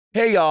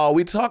Hey y'all,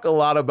 we talk a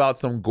lot about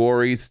some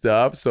gory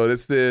stuff, so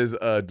this is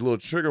a little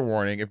trigger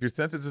warning. If you're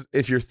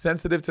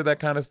sensitive to that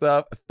kind of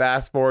stuff,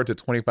 fast forward to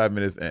 25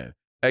 minutes in.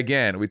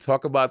 Again, we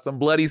talk about some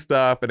bloody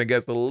stuff and it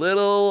gets a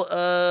little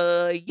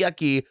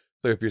yucky.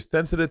 So if you're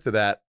sensitive to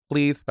that,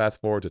 please fast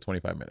forward to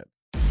 25 minutes.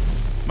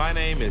 My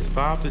name is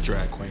Bob the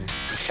Drag Queen.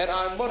 And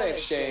I'm Money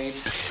Exchange.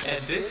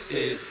 And this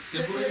is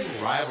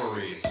Sibling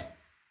Rivalry.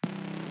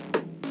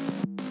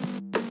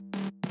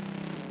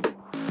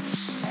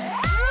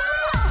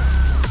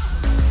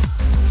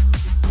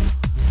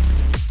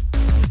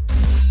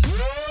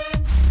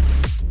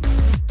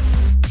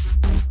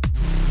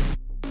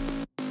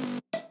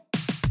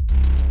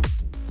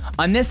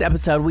 On this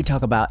episode, we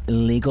talk about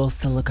illegal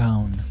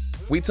silicone.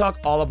 We talk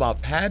all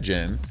about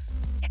pageants.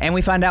 And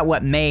we find out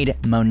what made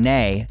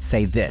Monet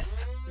say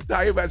this.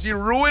 Talking about she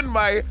ruined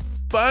my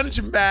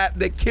sponge mat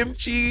that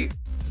Kimchi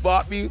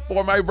bought me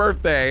for my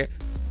birthday.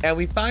 And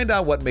we find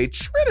out what made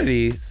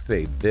Trinity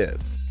say this.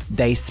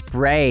 They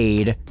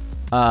sprayed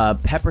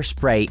pepper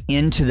spray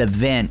into the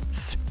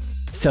vents,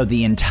 so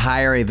the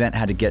entire event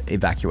had to get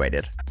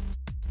evacuated.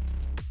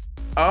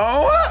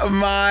 Oh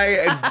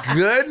my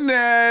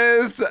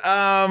goodness.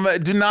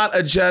 Do not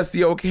adjust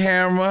your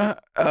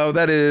camera.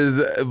 That is,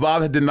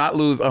 Bob did not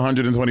lose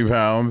 120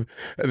 pounds.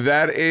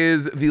 That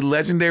is the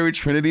legendary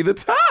Trinity the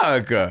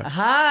Tuck.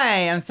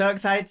 Hi, I'm so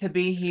excited to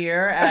be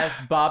here as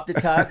Bob the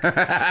Tuck.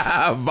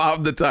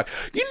 Bob the Tuck.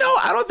 You know,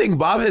 I don't think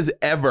Bob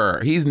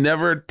he's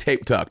never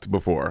tape tucked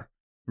before.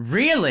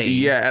 Really?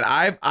 Yeah,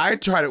 and I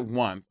tried it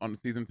once on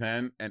season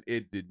 10 and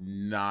it did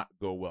not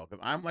go well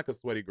because I'm like a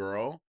sweaty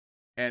girl.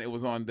 And it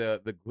was on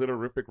the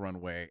glitterific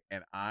runway.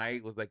 And I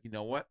was like, you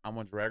know what? I'm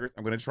on Drag Race.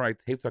 I'm going to try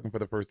tape tucking for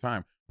the first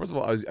time. First of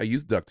all, I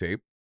used duct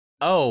tape.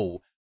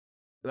 Oh,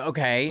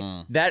 okay.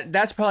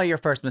 That's probably your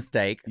first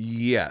mistake.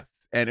 Yes.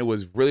 And it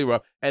was really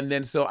rough. And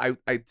then so I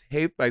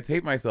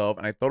taped myself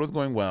and I thought it was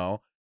going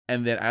well.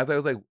 And then as we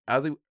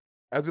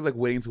were like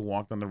waiting to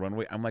walk down the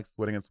runway, I'm like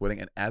sweating.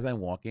 And as I'm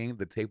walking,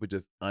 the tape was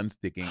just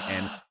unsticking.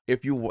 And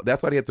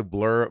that's why they had to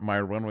blur my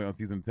runway on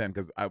season 10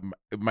 because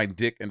my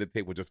dick and the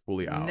tape were just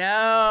fully out.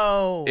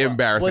 No.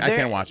 Embarrassing. Well, I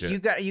can't watch it. You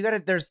got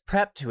to, there's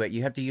prep to it.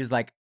 You have to use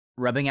like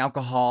rubbing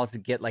alcohol to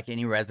get like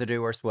any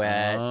residue or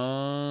sweat.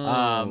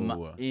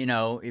 Oh.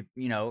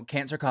 If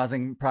cancer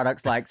causing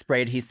products like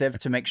spray adhesive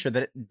to make sure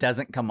that it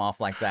doesn't come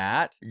off like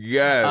that.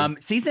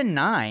 Yes. Season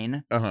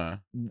 9,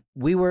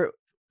 we were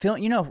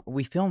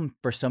we filmed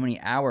for so many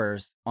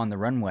hours on the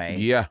runway.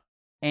 Yeah.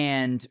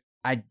 And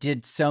I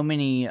did so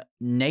many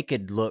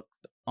naked looks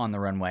on the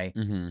runway.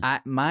 Mm-hmm.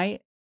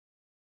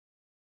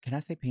 Can I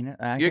say penis?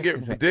 You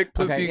get dick,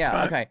 pussy,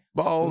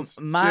 balls.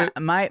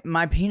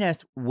 My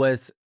penis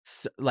was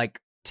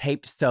like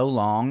taped so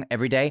long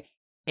every day.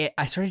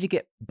 I started to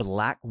get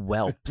black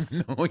whelps.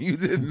 No, you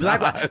did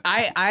not.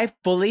 I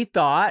fully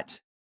thought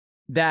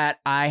that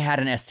I had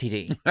an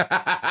STD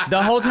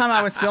the whole time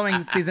I was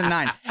filming season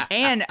 9,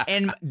 and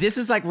this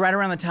is like right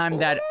around the time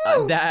that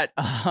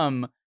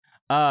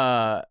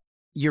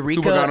Eureka,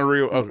 super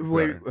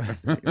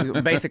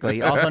gonorrhea,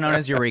 basically also known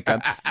as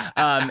Eureka,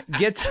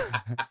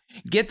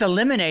 gets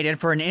eliminated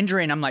for an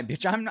injury, and I'm like,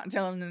 bitch, I'm not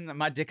telling them that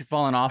my dick is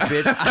falling off,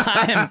 bitch.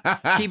 I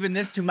am keeping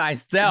this to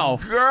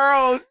myself,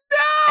 girl. No.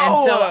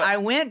 And so I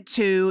went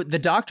to the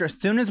doctor as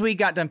soon as we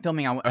got done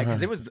filming,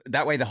 because it was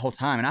that way the whole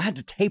time, and I had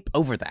to tape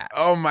over that.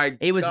 Oh my god,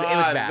 it was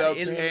bad.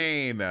 The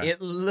pain.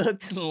 It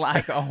looked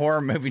like a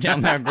horror movie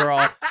down there,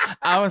 girl.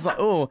 I was like,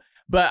 oh,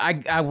 but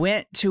I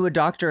went to a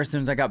doctor as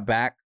soon as I got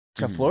back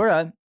to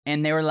Florida,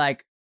 and they were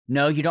like,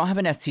 no, you don't have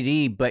an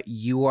STD, but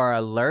you are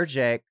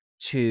allergic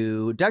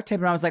to duct tape.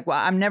 And I was like, well,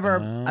 I've never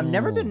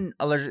been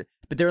allergic,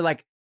 but they were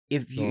like,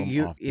 if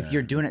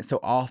you're doing it so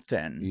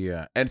often.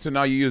 Yeah. And so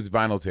now you use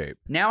vinyl tape.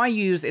 Now I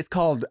use, it's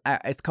called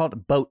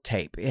boat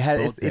tape.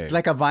 It's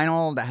like a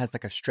vinyl that has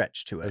like a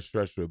stretch to it. A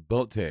stretch to it.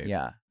 Boat tape.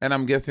 Yeah. And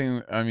I'm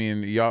guessing,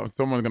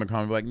 someone's going to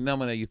comment like, no,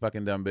 man, you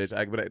fucking dumb bitch.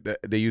 But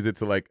they use it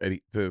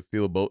to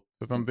steal a boat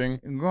or something.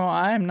 Girl,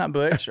 I am not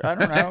butch. I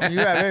don't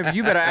know.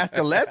 You better ask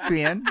a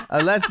lesbian,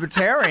 a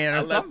lesbitarian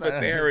or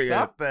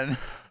something.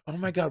 Oh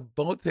my God,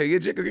 boat tape. Yeah,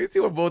 Jacob, can you see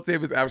what boat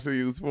tape is actually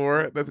used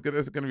for? That's good.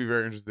 That's going to be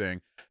very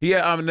interesting.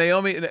 Yeah,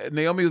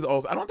 Naomi was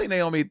also, I don't think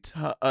Naomi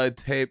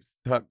tape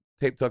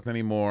tucks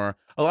anymore.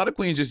 A lot of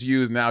queens just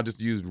use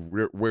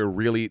wear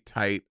really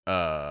tight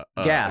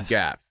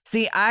gaffs.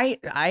 See, I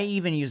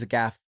even use a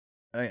gaff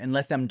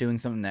unless I'm doing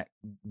something that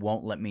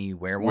won't let me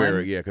wear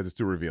one. Yeah, because it's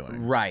too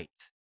revealing. Right.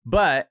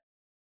 But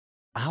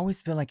I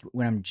always feel like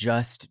when I'm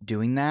just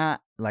doing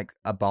that, like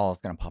a ball is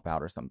gonna pop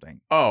out or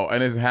something. Oh,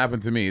 and it's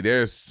happened to me.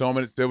 There's so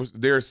much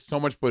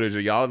footage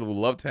that y'all will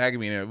love tagging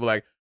me, and it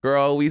like,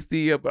 girl, we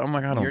see you. I'm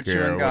like, I don't You're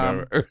care. chewing gum.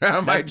 Whatever.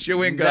 I'm like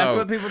chewing gum. That's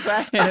what people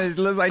say. It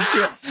looks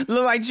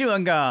like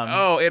chewing gum.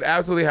 Oh, it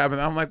absolutely happens.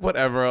 I'm like,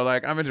 whatever.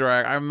 Like, I'm a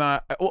drag. I'm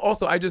not.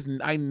 Also, I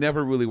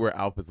never really wear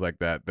outfits like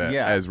that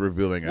as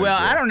revealing. Well,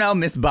 I don't know,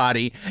 Miss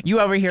Body. You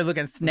over here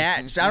looking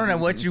snatched. I don't know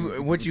what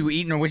you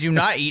eating or what you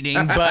not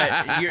eating,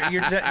 but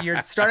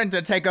you're starting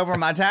to take over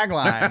my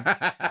tagline.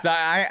 So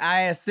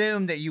I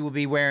assume that you will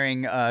be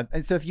wearing.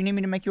 So if you need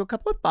me to make you a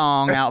couple of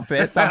thong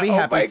outfits, I'll be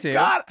happy to. Oh my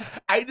God,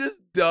 I just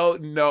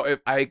don't know if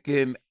I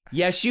can.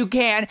 Yes, you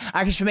can.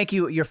 I should make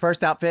you your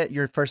first outfit.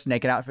 Your first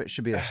naked outfit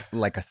should be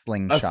like a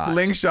slingshot. A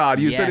slingshot.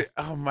 You said it.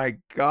 Oh my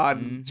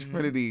God,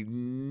 Trinity.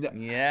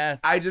 Yes.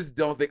 I just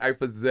don't think I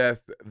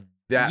possess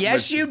that. Yes,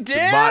 much you do.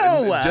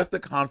 Just the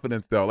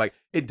confidence, though. Like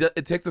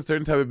it takes a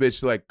certain type of bitch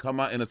to like come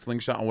out in a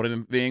slingshot on one of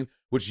them things,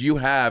 which you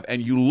have,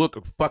 and you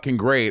look fucking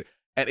great.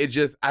 And it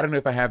just, I don't know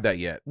if I have that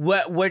yet.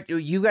 What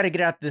you got to get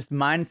out this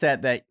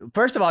mindset that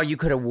first of all you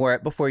could have wore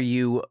it before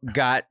you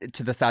got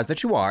to the size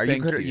that you are.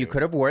 You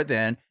could have wore it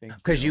then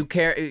because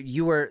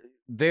you were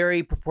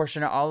very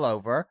proportionate all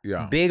over.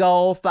 Yeah, big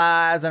old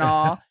thighs and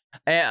all.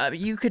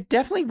 You could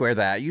definitely wear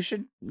that. You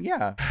should,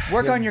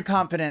 work on your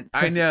confidence.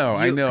 I know,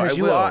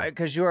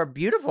 because you are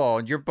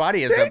beautiful. Your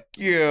body is. Thank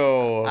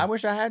you. I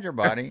wish I had your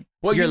body.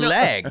 Well, your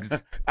legs.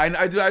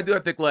 I do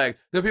have thick legs.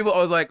 The people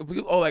always like,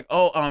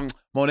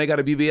 Monet got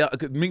a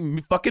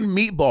BBL. Fucking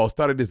Meatball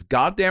started this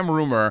goddamn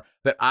rumor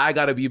that I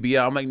got a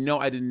BBL. I'm like, no,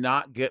 I did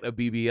not get a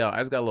BBL. I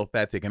just got a little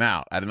fat taken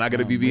out. I did not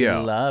get a BBL.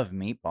 We love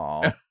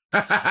Meatball.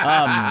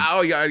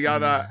 Y'all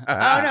not.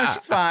 Oh no,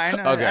 she's fine.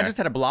 Okay. I just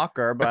had to block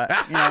her, but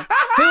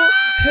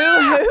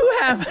who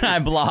haven't I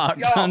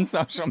blocked on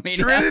social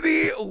media?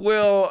 Trinity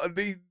will.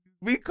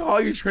 We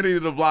call you Trinity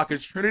the blocker.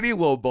 Trinity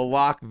will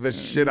block the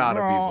shit out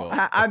of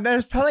people.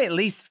 There's probably at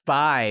least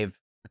 5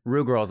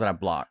 Rue girls that I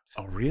blocked.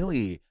 Oh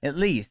really? At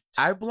least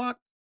I blocked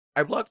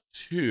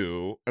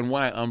 2, and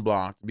one I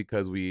unblocked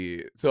because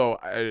I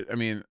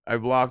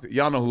blocked.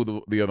 Y'all know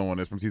who the other one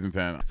is from season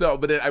 10. So,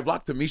 but then I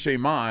blocked Tamisha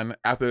Iman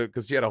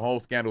because she had a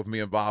whole scandal with me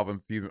involved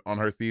on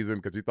her season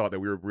because she thought that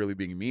we were really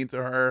being mean to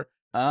her.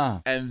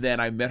 And then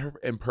I met her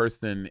in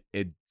person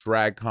at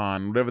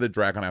DragCon, whatever the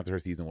DragCon after her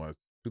season was.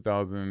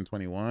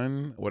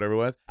 2021, whatever it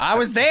was. I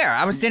was there.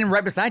 I was standing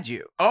right beside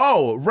you.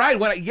 Oh,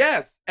 right.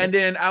 Yes. And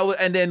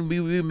then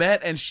we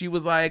met, and she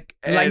was like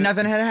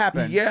nothing had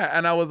happened. Yeah.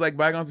 And I was like,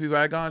 bygones be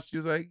bygones. She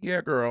was like,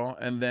 yeah, girl.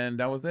 And then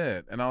that was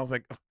it. And I was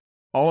like,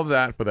 all of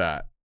that for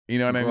that. You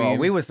know what I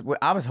mean?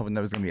 I was hoping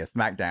there was gonna be a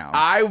SmackDown.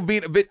 I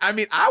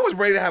was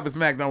ready to have a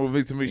SmackDown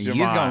with Tamisha Iman.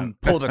 You're gonna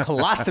pull the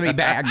colostomy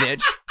bag,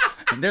 bitch.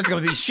 There's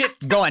gonna be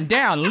shit going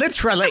down,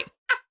 literally.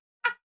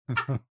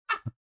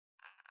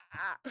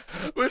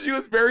 But she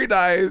was very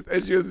nice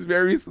and she was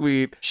very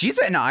sweet. She's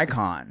an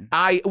icon.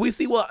 I'm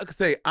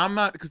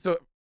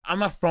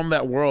not from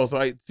that world, so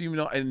I see,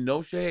 and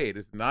no shade.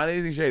 It's not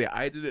anything shady.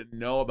 I didn't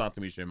know about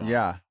Tamisha Iman.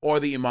 Yeah.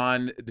 Or the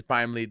Iman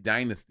family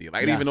dynasty. Like I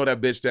didn't even know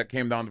that bitch that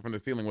came down from the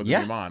ceiling was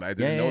Iman. I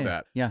didn't know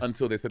that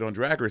until they said on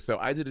Drag Race. So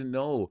I didn't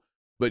know.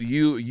 But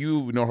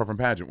you know her from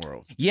pageant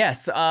world.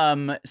 Yes.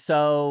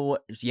 So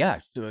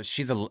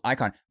she's an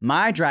icon.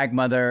 My drag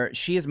mother.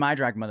 She is my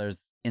drag mother's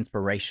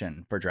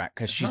inspiration for drag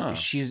because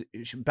she's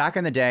back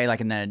in the day, like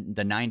in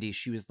the 90s,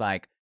 she was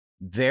like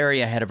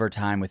very ahead of her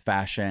time with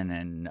fashion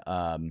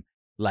and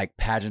like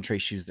pageantry.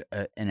 She's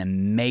an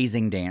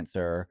amazing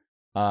dancer.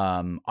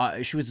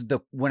 She was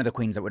one of the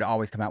queens that would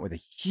always come out with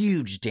a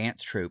huge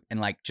dance troupe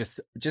and like just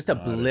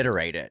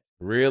obliterate it.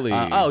 Really?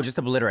 Just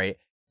obliterate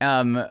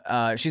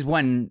it. She's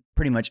won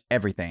pretty much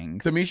everything.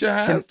 Tamisha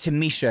has?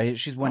 Tamisha,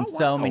 she's won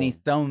so many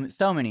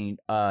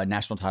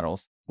national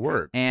titles.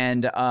 Work.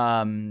 And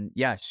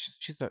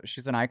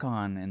she's an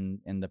icon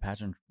in the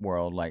pageant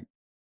world. Like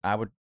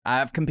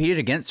I've competed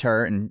against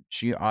her and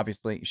she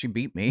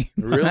beat me.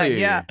 Really?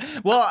 Yeah.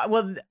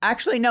 Well,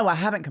 actually no, I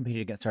haven't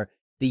competed against her.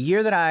 The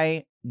year that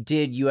I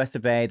did US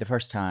of A the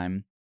first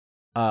time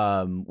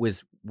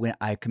was when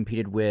I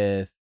competed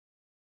with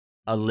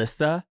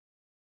Alyssa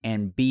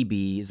and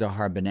BB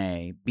Zahar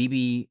Benet.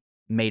 BB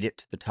made it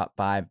to the top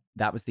 5.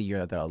 That was the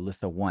year that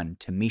Alyssa won.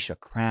 Tamisha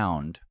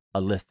crowned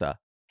Alyssa.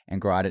 And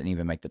girl, I didn't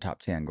even make the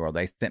top 10, girl.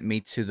 They sent me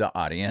to the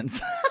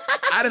audience.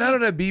 I didn't know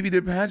that BB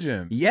did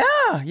pageant. Yeah.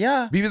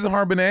 BB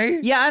Zahar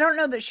Benet? Yeah, I don't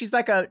know that she's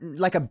like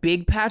a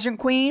big pageant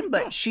queen,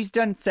 but she's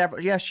done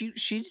several. Yeah,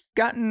 she's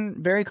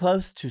gotten very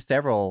close to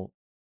several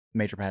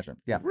major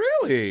pageants. Yeah.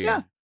 Really?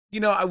 Yeah. We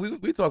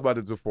talked about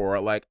this before.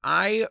 Like,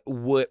 I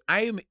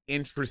am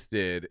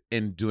interested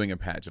in doing a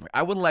pageant. Like,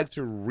 I would like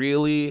to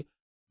really,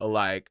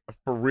 like,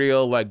 for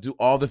real, like, do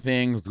all the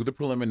things, do the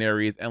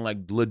preliminaries, and like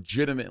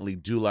legitimately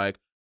do like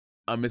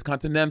a Miss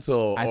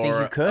Continental. I think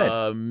you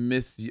could.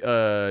 Miss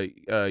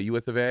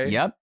US of A.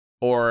 Yep.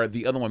 Or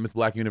the other one, Miss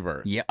Black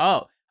Universe. Yeah.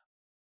 Oh.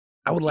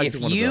 I would like to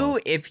one of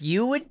those. If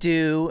you would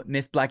do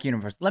Miss Black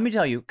Universe, let me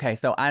tell you. Okay,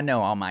 so I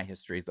know all my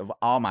histories of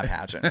all my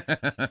pageants.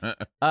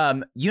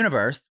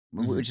 Universe,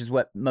 which is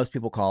what most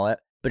people call it,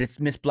 but it's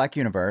Miss Black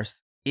Universe,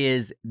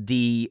 is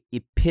the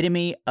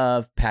epitome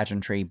of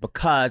pageantry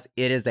because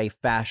it is a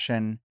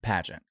fashion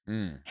pageant.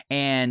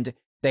 And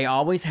they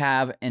always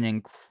have an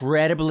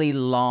incredibly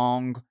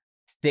long,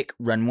 thick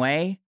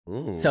runway.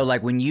 Ooh. So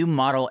like when you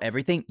model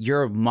everything,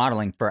 you're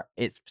modeling for,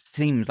 it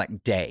seems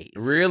like days.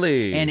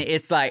 Really? And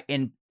it's like,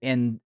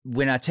 and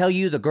when I tell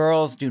you the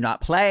girls do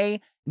not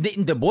play,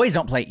 the boys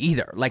don't play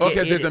either. Like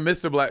okay, there's a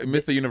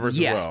Mr. Universe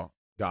yes. as well.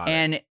 Got it.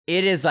 And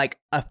it is like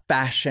a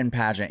fashion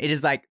pageant. It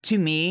is like, to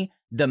me,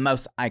 the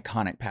most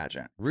iconic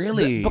pageant.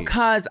 Really?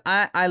 Because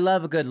I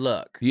love a good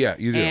look. Yeah,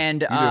 you do.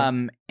 And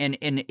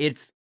and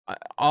it's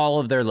all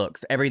of their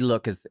looks. Every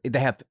look is, they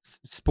have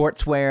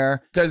sportswear.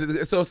 Because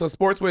so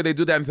sportswear, they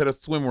do that instead of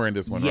swimwear in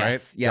this one, right?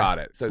 Yes. Got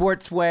it. So,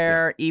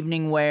 Sportswear,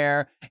 evening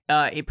wear.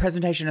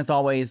 Presentation is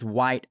always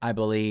white, I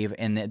believe,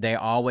 and they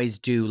always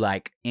do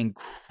like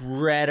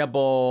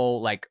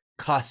incredible, like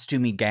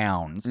costumey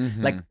gowns,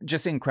 like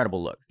just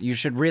incredible looks. You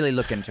should really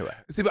look into it.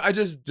 See, but I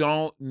just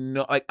don't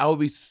know. Like, I would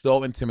be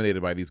so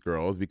intimidated by these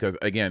girls because,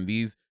 again,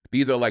 these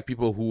are like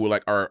people who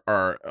like are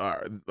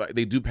like,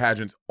 they do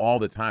pageants all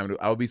the time.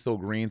 I would be so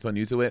green, so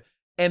new to it.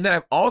 And then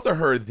I've also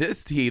heard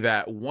this tea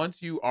that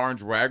once you are in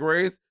Drag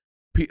Race,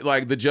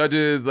 like the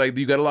judges, like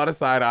you get a lot of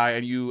side eye,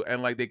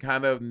 and like they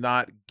kind of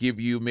not give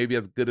you maybe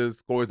as good as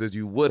scores as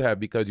you would have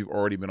because you've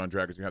already been on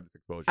Drag Race. You have this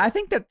exposure. I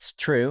think that's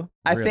true.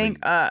 Really? I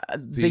think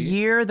the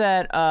year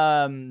that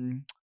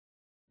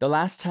the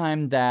last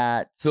time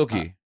that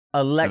Silky.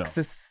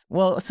 Alexis,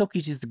 well,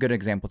 Silky's is a good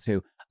example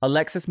too.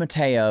 Alexis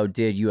Mateo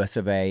did US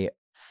of A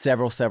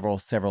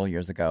several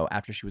years ago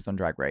after she was on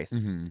Drag Race.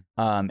 And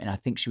I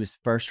think she was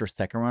first or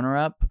second runner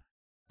up.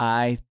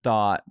 I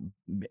thought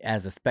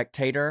as a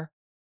spectator,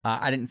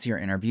 I didn't see her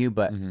interview,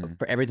 but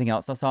for everything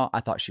else I saw,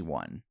 I thought she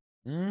won.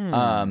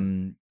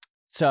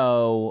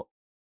 So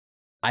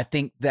I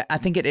think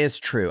it is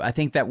true. I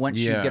think that once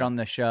you get on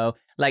the show,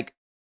 like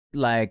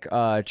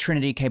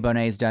Trinity K.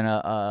 Bonet's done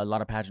a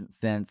lot of pageants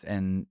since,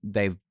 and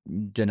they've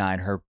denied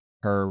her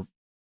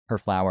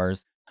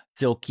flowers.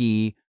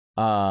 Silky.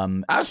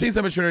 I've seen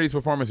some of Trinity's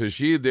performances.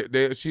 She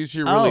really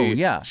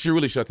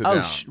shuts it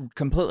down.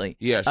 Completely.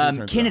 Yeah.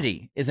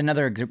 Kennedy is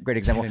another great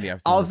example. Kennedy,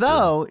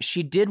 although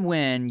she did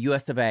win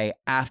US of A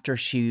after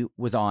she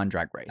was on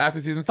Drag Race.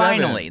 After season 7.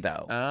 Finally,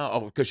 though.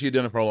 Oh, because she had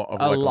done it for a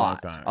long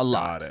time. A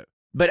lot. Got it.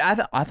 But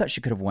I thought she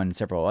could have won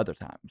several other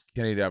times.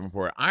 Kennedy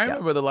Davenport. I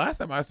remember the last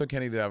time I saw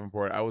Kennedy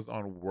Davenport, I was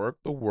on Work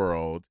the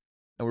World,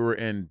 and we were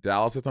in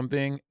Dallas or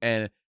something,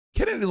 and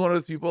Kennedy is one of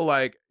those people,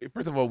 like,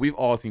 first of all, we've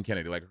all seen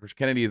Kennedy. Like,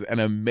 Kennedy is an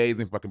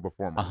amazing fucking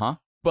performer.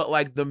 But,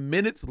 like, the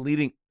minutes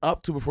leading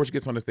up to before she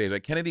gets on the stage,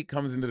 like, Kennedy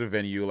comes into the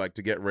venue, like,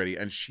 to get ready,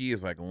 and she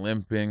is, like,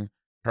 limping.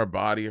 Her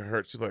body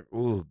hurts. She's like,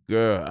 ooh,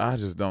 girl, I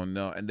just don't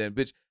know. And then,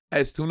 bitch,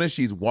 as soon as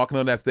she's walking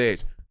on that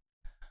stage.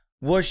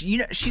 Well,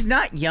 she's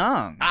not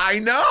young. I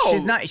know.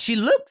 She's not. She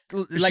looks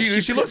like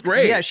she looks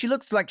great. Yeah, she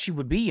looks like she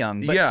would be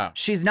young. But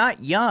she's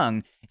not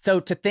young. So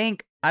to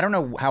think, I don't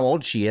know how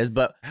old she is,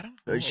 but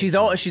she's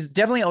old. She's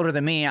definitely older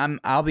than me.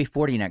 I'll be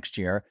 40 next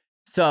year.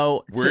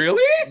 So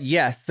really?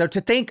 Yes. So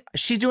to think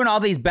she's doing all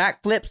these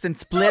backflips and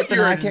splits no,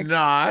 and high kicks.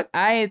 Not.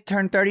 I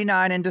turned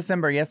 39 in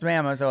December. Yes,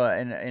 ma'am. So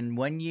in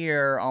 1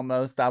 year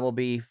almost, I will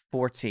be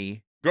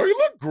 40. Girl, you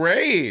look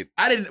great.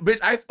 Bitch,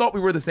 I thought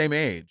we were the same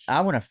age. I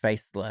want a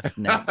facelift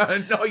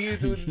next. No, you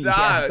do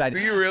not. Yes, do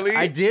you really?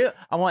 I do.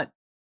 I want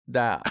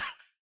that.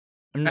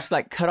 I'm just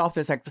like, cut off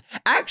this.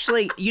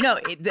 Actually,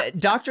 the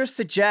doctors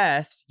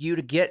suggest you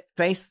to get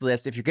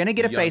facelifts. If you're going to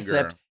get a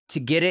facelift, to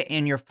get it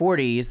in your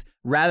 40s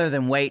rather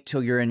than wait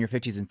till you're in your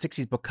 50s and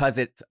 60s because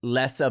it's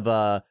less of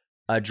a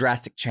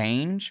drastic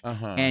change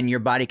and your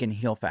body can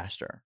heal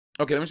faster.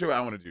 Okay, let me show you what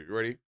I want to do. You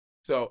ready?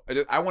 So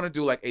I want to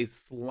do like a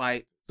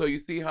slight. So you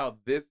see how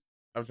this,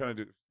 I'm trying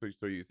to do,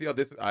 so you see how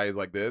this eye is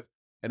like this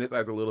and this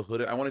eye is a little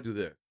hooded. I want to do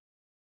this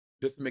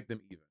just to make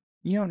them even.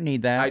 You don't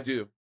need that. I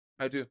do.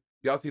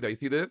 Y'all see that? You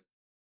see this?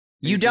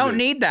 You don't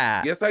need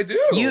that. Yes, I do.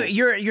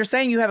 You're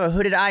saying you have a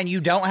hooded eye and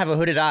you don't have a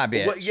hooded eye,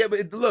 bitch. Well, yeah,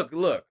 but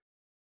look.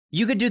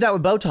 You could do that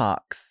with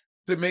Botox.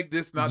 To make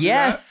this not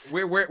yes. do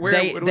that?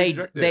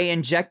 Where they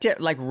inject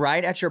it like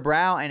right at your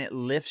brow and it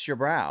lifts your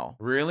brow.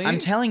 Really? I'm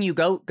telling you,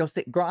 go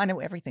sit. Girl, I know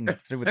everything to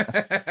do with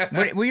that.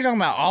 What are you talking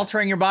about?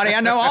 Altering your body?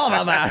 I know all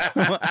about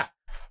that.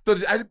 So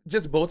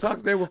just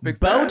Botox there will fix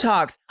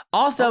Botox. that?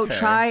 Also,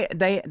 try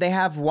they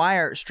have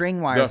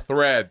string wires. The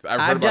threads.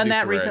 I've done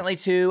that recently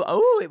too.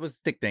 Oh, it was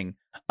sickening.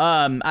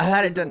 I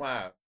had it done.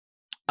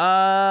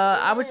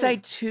 I would say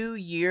 2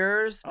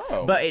 years.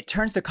 Oh. But it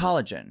turns to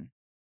collagen.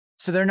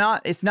 So they're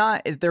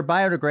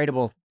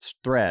biodegradable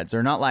threads.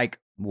 They're not like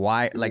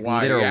literal wire.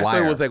 I thought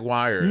it was like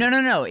wire.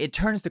 No. It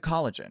turns to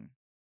collagen.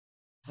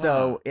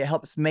 So it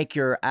helps make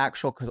your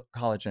actual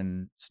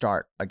collagen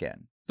start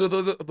again. So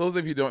those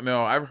of you who don't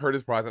know, I've heard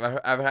this process.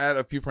 I've had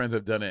a few friends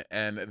have done it,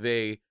 and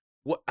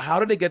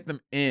how do they get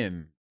them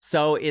in?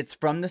 So it's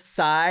from the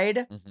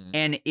side,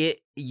 and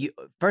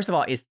first of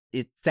all,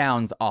 it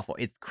sounds awful.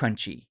 It's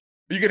crunchy.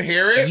 You can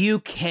hear it? You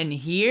can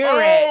hear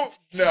it.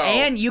 No.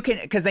 And you can,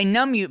 because they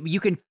numb you, you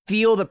can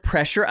feel the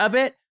pressure of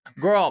it.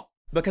 Girl,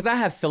 because I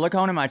have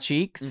silicone in my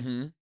cheeks,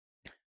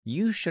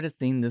 you should have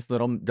seen this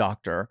little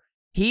doctor.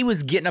 He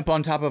was getting up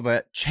on top of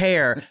a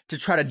chair to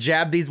try to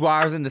jab these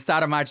wires in the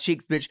side of my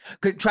cheeks, bitch,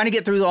 trying to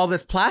get through all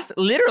this plastic,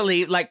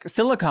 literally like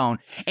silicone.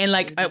 And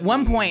like at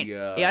one point,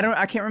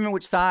 I can't remember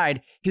which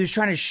side, he was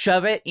trying to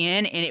shove it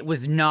in and it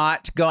was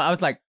not going. I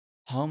was like,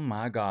 oh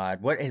my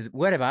God, what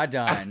have I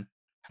done?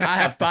 I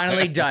have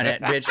finally done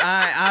it, bitch.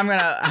 I'm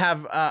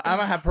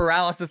gonna have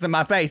paralysis in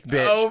my face,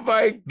 bitch. Oh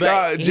my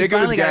God,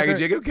 Jacob is gagging.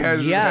 Jacob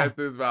can't have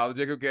his mouth.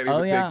 Jacob can't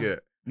even take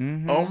it.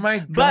 Mm-hmm. Oh my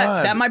God!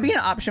 But that might be an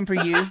option for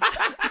you.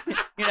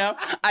 You know,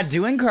 I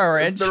do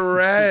encourage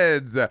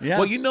threads. Yeah.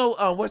 Well, you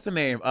know, what's the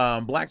name?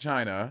 Black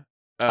China.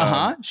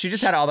 She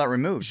just had all that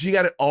removed. She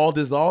got it all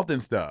dissolved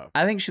and stuff.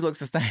 I think she looks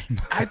the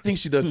same. I think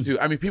she does too.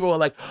 I mean, people are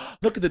like,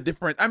 look at the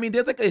difference. I mean,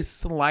 there's like a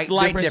slight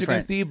difference you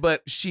can see,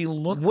 but she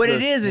looks What the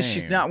it is same.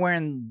 she's not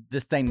wearing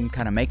the same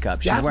kind of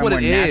makeup. She's That's wearing what more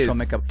it is. natural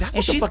makeup. That's and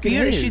what the she's fuck it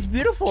beautiful. is. She's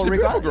beautiful. She's a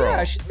beautiful girl.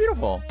 Yeah, she's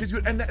beautiful. She's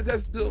good. And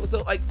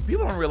so like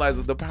people don't realize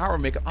that the power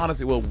of makeup.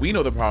 Honestly, well, we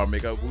know the power of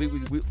makeup. We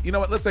you know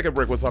what? Let's take a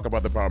break. We'll talk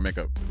about the power of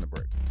makeup in the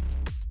break.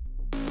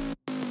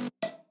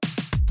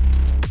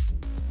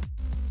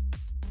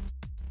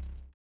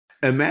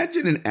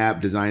 Imagine an app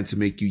designed to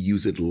make you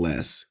use it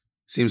less.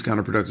 Seems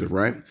counterproductive,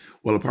 right?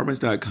 Well,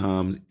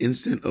 Apartments.com's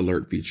instant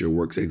alert feature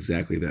works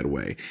exactly that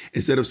way.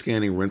 Instead of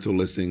scanning rental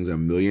listings a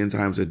million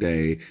times a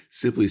day,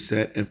 simply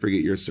set and forget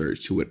your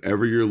search to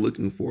whatever you're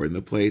looking for in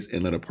the place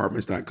and let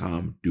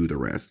Apartments.com do the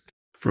rest.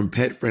 From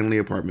pet-friendly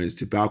apartments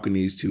to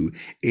balconies to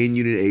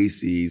in-unit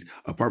ACs,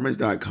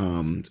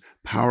 Apartments.com's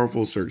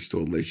powerful search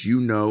tool lets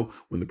you know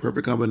when the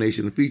perfect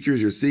combination of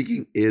features you're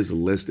seeking is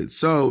listed.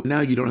 So now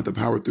you don't have to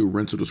power through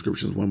rental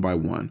descriptions one by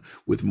one.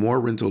 With more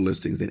rental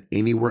listings than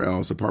anywhere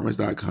else,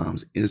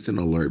 Apartments.com's instant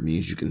alert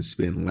means you can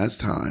spend less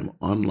time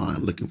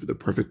online looking for the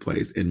perfect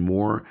place and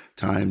more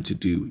time to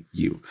do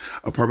you.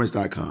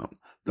 Apartments.com,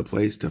 the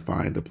place to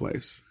find a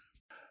place.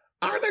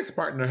 Our next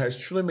partner has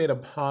truly made a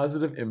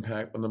positive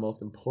impact on the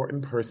most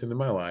important person in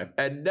my life.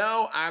 And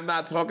no, I'm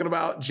not talking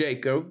about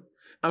Jacob.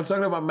 I'm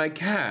talking about my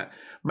cat.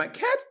 My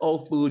cat's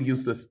old food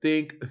used to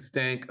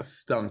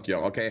stunk,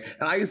 y'all, okay?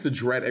 And I used to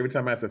dread every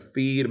time I had to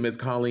feed Miss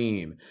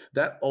Colleen.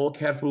 That old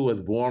cat food was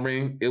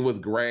boring. It was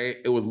gray.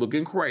 It was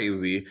looking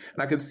crazy.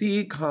 And I could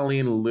see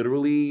Colleen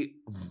literally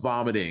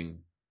vomiting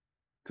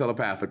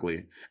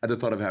telepathically at the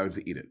thought of having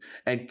to eat it.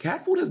 And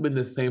cat food has been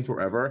the same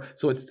forever.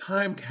 So it's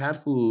time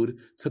cat food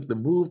took the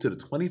move to the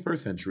 21st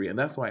century. And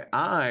that's why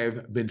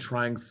I've been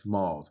trying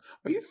Smalls.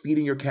 Are you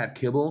feeding your cat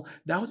kibble?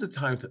 Now is the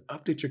time to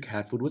update your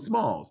cat food with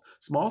Smalls.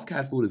 Smalls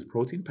cat food is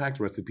protein-packed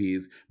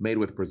recipes made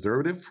with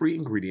preservative-free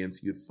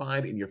ingredients you'd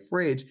find in your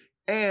fridge,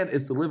 and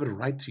it's delivered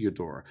right to your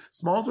door.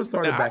 Smalls was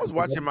started back. I was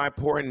watching my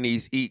poor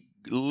niece eat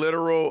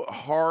literal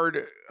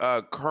hard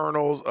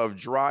kernels of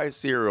dry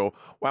cereal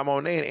while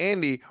Monet and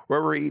Andy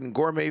were eating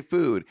gourmet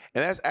food.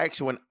 And that's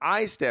actually when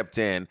I stepped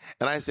in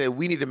and I said,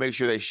 we need to make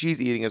sure that she's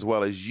eating as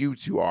well as you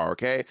two are,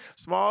 okay?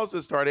 Smalls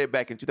was started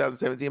back in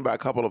 2017 by a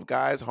couple of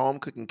guys home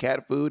cooking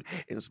cat food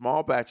in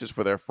small batches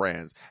for their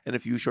friends. And a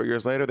few short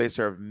years later, they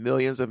serve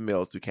millions of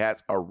meals to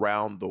cats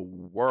around the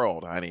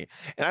world, honey.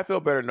 And I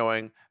feel better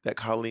knowing that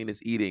Colleen is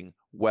eating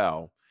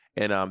well.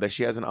 And that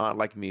she has an aunt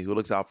like me who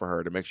looks out for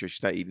her to make sure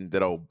she's not eating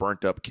that old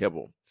burnt up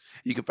kibble.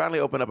 You can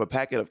finally open up a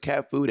packet of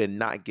cat food and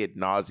not get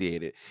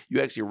nauseated. You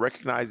actually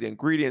recognize the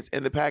ingredients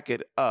in the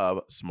packet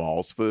of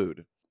Smalls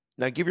food.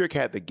 Now give your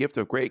cat the gift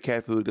of great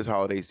cat food this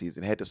holiday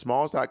season. Head to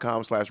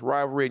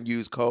smalls.com/rivalry and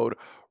use code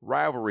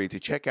rivalry to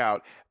check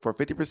out for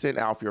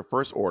 50% off your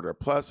first order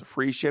plus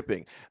free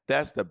shipping.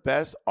 That's the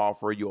best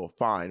offer you'll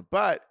find.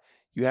 But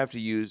you have to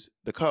use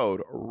the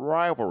code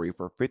RIVALRY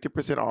for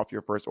 50% off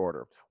your first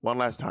order. One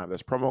last time,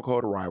 that's promo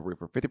code RIVALRY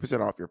for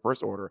 50% off your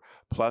first order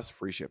plus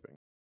free shipping.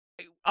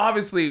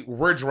 Obviously,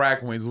 we're drag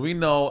queens. We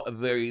know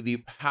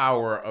the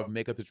power of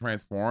makeup to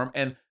transform.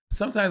 And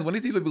sometimes when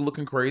these people be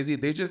looking crazy,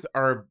 they just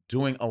are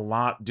doing a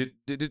lot.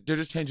 They're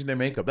just changing their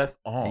makeup. That's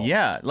all.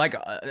 Yeah, like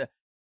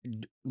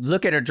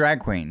look at a drag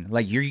queen.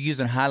 Like you're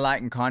using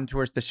highlight and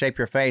contours to shape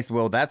your face.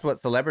 Well, that's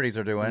what celebrities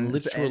are doing.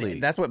 Literally.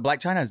 And that's what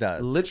Blac Chyna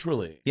does.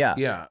 Literally. Yeah.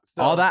 Yeah.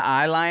 So, all that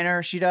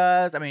eyeliner she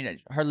does. I mean,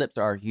 her lips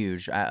are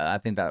huge. I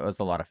think that was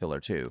a lot of filler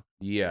too.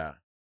 Yeah.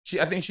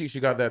 I think she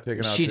got that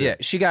taken out. She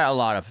did. She got a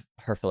lot of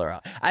her filler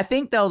out. I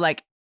think though,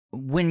 like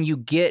when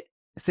you I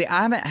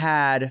haven't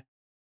had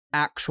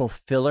actual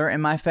filler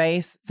in my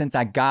face since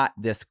I got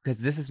this, because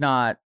this is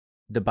not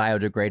the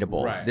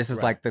biodegradable. Right, this is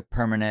right. like the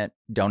permanent.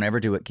 Don't ever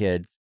do it,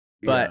 kids.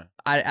 But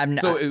yeah. I'm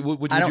So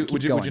would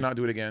you not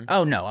do it again?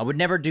 Oh no, I would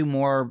never do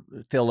more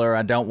filler.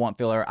 I don't want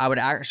filler. I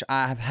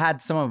have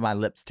had some of my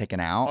lips taken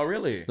out. Oh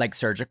really? Like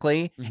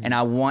surgically, and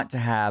I want to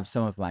have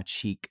some of my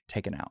cheek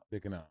taken out.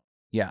 Taken out.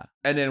 Yeah.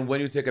 And then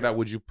when you take it out,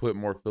 would you put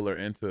more filler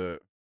into?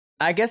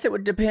 I guess it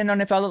would depend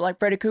on if I look like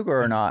Freddy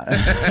Krueger or not.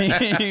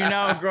 You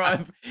know,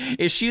 girl,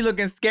 if she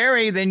looking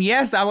scary, then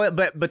yes, I would.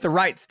 But the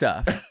right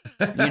stuff,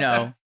 you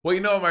know. Well, you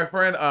know, my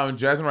friend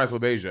Jasmine Rice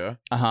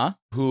LaBeija,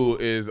 who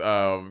is if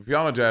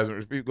y'all know Jasmine,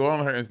 if you go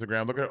on her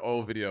Instagram, look at her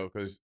old video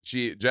because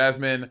she got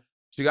a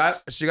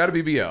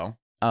BBL.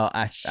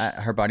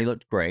 Her body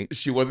looked great.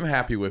 She wasn't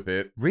happy with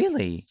it.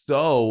 Really?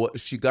 So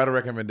she got a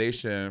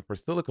recommendation for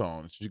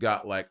silicone. She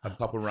got like a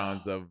couple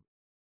rounds of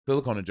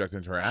silicone injected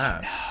into her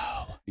ass.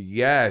 No.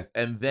 Yes,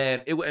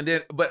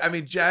 but I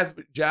mean,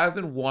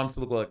 Jasmine wants to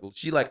look like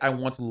I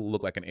want to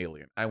look like an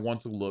alien. I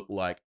want to look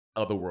like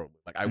otherworldly.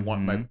 Like I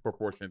want my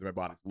proportions of my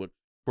body to look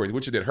crazy,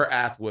 which it did. Her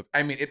ass was.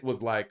 I mean, it was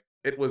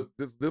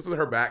this. This is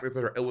her back. This is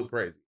her. It was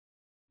crazy.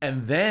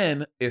 And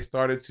then it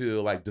started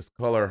to like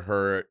discolor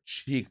her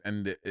cheeks,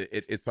 and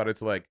it started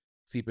to like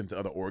seep into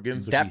other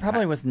organs. So that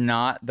probably was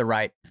not the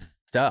right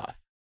stuff.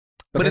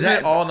 But isn't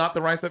it all not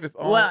the right stuff? It's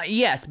all well,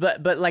 yes,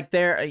 but like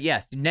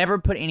yes, never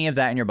put any of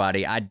that in your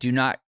body. I do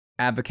not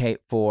advocate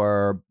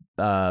for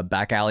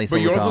back alley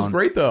silicone. But yours was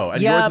great though.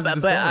 And yeah, yours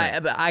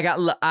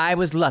I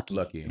was lucky.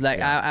 Like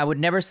yeah. I would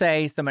never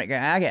say somebody.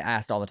 I get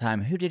asked all the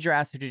time, "Who did your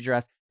ass? Who did your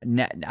ass?"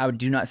 I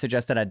do not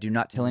suggest that. I do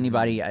not tell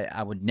anybody.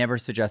 I would never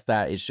suggest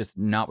that. It's just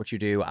not what you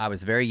do. I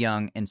was very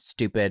young and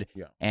stupid.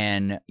 Yeah.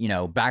 And,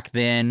 back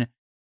then,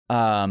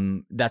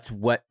 that's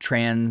what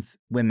trans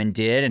women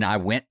did. And I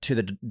went to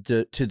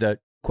the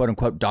quote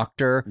unquote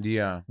doctor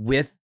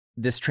with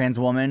this trans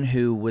woman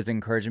who was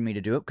encouraging me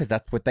to do it because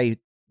that's what they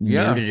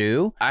knew to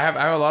do. I have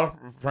a lot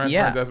of friends.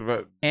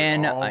 But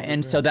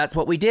and so that's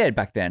what we did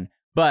back then.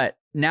 But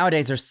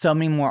nowadays there's so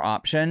many more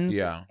options.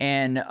 Yeah.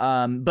 And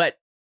but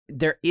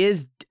there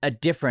is a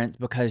difference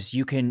because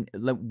you can.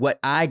 What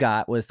I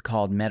got was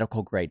called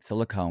medical grade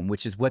silicone,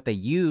 which is what they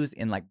use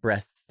in like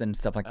breasts and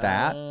stuff like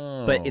that.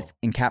 But it's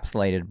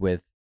encapsulated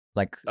with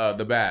like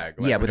the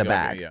bag. Like, with a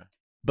bag.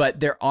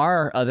 But there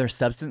are other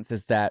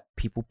substances that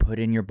people put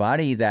in your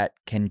body that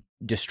can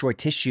destroy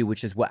tissue,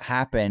 which is what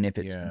happened if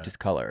it's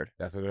discolored.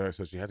 That's what.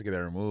 So she had to get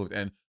that removed,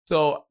 and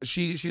so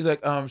she's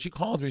like, she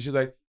calls me. She's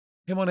like,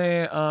 "Hey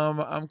Monet,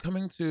 I'm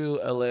coming to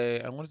LA.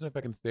 I wanted to know if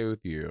I can stay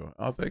with you."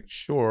 I was like,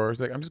 "Sure."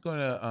 She's like, "I'm just going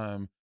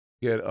to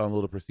get a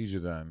little procedure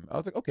done." I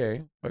was like,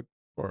 "Okay, like,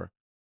 sure."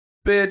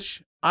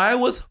 Bitch, I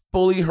was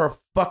fully her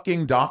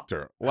fucking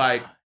doctor.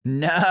 Like,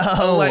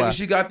 no. Like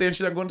she got there and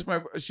she's like going to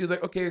my. She's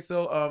like, "Okay,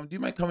 so do you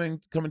mind coming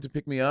to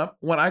pick me up?"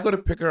 When I go to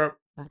pick her up,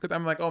 because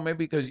I'm like, "Oh, maybe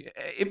because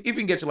if you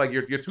can get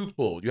your tooth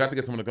pulled, you have to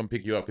get someone to come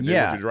pick you up because they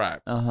want you to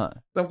drive." So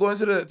I'm going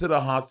to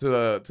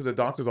the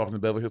doctor's office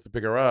in Beverly Hills to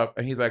pick her up,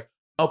 and he's like,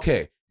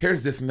 "Okay,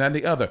 here's this and that and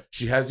the other.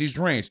 She has these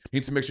drains. You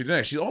need to make sure you do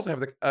that. She also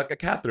has a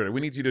catheter.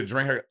 We need you to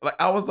drain her." Like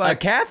I was like, a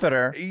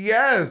catheter?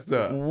 Yes.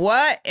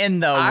 What in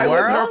the world? I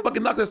was her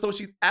fucking doctor. So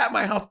she's at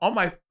my house on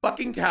my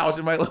fucking couch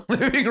in my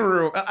living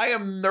room. And I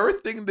am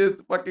nursing this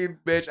fucking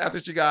bitch after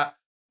she got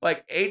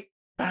like 8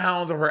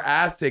 pounds of her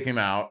ass taken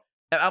out.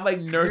 And I'm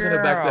like nursing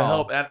her back to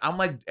health. And I'm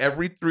like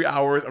every 3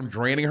 hours, I'm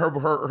draining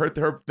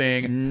her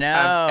thing. No.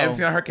 I'm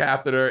emptying out her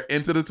catheter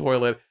into the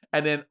toilet.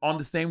 And then on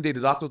the same day, the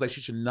doctor was like,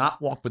 she should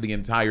not walk for the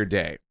entire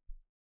day.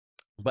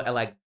 But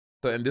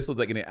and this was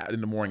like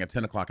in the morning at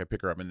 10 o'clock, I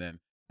pick her up. And then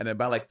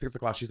by like 6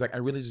 o'clock, she's like, I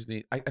really just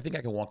I think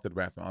I can walk to the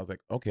bathroom. I was like,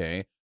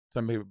 okay. So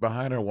I'm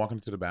behind her walking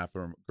to the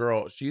bathroom.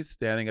 Girl, she's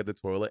standing at the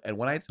toilet. And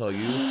when I tell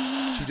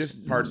you, she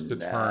just starts to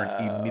turn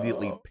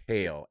immediately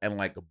pale and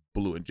like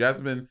blue. And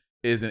Jasmine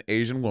is an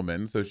Asian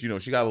woman. So, she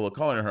got a little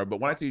color in her. But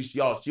when I tell you,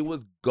 y'all, she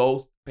was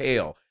ghost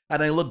pale.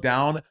 And I look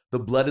down, the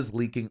blood is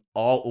leaking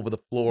all over the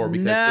floor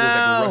because it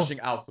was like rushing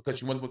out because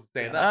she wasn't supposed to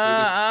stand up. It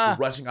was just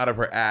rushing out of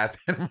her ass.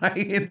 And my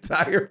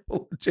entire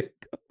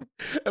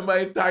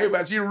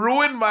bath. She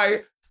ruined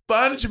my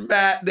sponge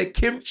mat that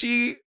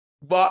Kimchi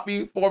bought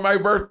me for my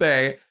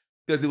birthday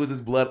because it was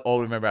just blood all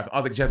over my bathroom. I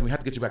was like, Jasmine, we have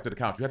to get you back to the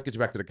couch.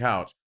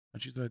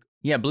 And she's like,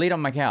 yeah, bleed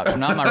on my couch,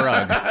 not my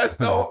rug.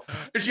 So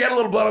she had a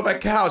little blood on my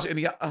couch.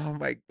 And oh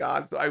my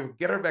God. So I would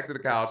get her back to the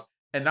couch.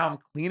 And now I'm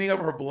cleaning up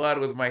her blood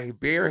with my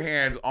bare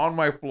hands on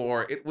my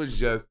floor. It was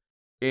just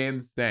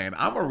insane.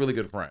 I'm a really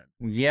good friend.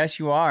 Yes,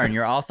 you are. And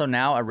you're also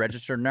now a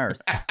registered nurse.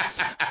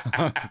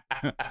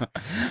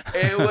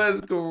 It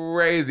was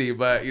crazy.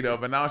 But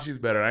now she's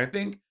better. And I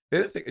think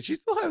she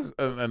still has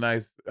a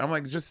nice, I'm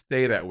like, just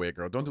stay that way,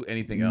 girl. Don't do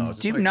anything else.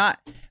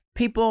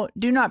 People,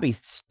 do not be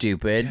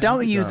stupid.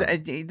 Don't use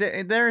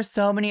it. There are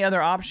so many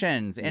other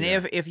options. And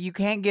if you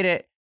can't get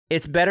it,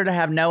 it's better to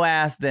have no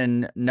ass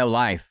than no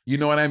life. You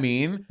know what I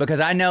mean? Because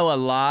I know a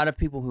lot of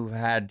people who've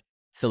had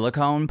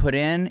silicone put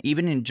in,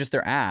 even in just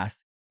their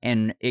ass,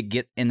 and it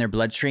gets in their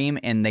bloodstream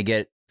and they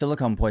get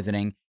silicone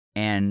poisoning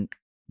and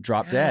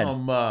drop dead.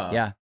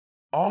 Yeah.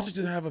 All she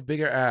just have a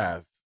bigger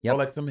ass. Yep. Or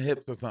like some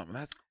hips or something.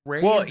 That's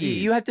crazy. Well,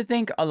 you have to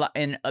think a lot,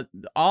 and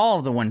all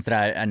of the ones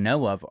that I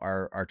know of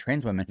are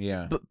trans women.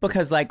 Yeah.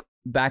 Because like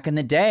back in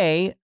the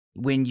day,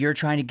 when you're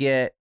trying to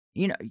get,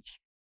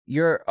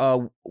 you're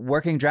a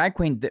working drag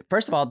queen.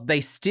 First of all,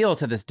 they still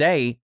to this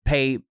day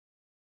pay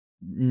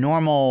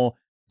normal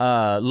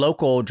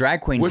local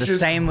drag queens the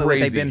same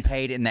way they've been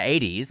paid in the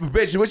 80s.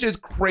 Bitch, which is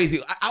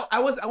crazy. I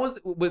was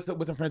with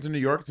some friends in New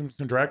York, some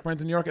drag friends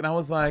in New York, and I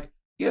was like,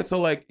 yeah, so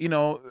like,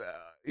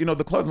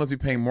 the clubs must be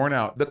paying more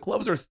now. The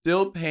clubs are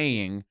still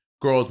paying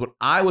girls what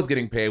I was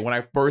getting paid when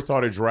I first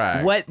started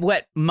drag.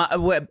 What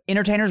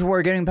entertainers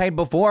were getting paid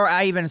before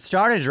I even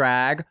started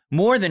drag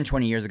more than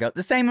 20 years ago,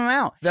 the same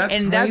amount. That's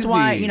that's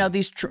why, crazy. you know,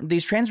 these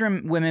trans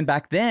women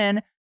back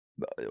then,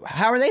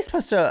 how are they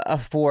supposed to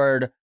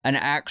afford an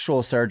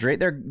actual surgery?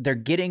 They're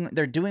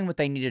doing what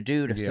they need to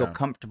do to feel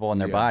comfortable in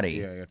their body.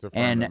 It's a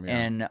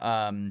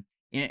them,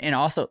 and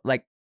also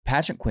like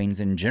pageant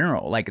queens in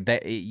general, like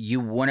that you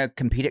want to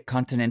compete at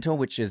Continental,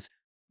 which is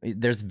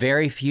there's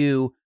very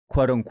few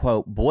quote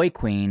unquote boy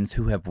queens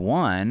who have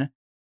won.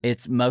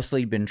 It's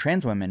mostly been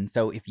trans women.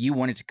 So if you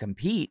wanted to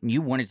compete and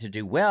you wanted to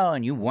do well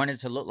and you wanted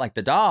to look like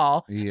the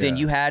doll, then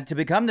you had to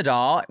become the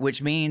doll,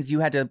 which means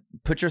you had to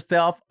put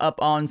yourself up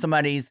on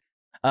somebody's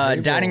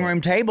dining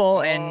room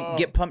table and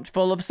get pumped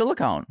full of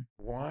silicone.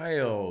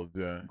 Wild.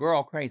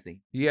 Girl, crazy.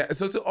 Yeah.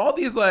 So to all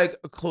these like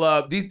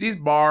clubs, these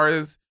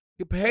bars,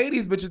 you pay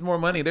these bitches more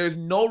money. There's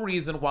no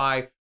reason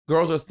why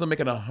girls are still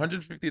making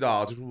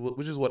 $150,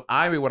 which is what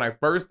I made when I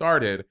first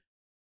started.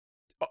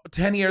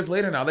 10 years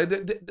later now, they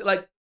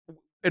like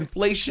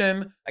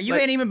inflation. You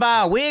like, can't even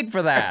buy a wig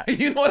for that.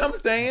 You know what I'm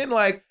saying?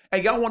 Like,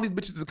 and y'all want these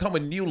bitches to come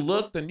with new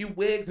looks and new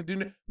wigs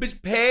and bitch,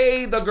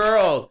 pay the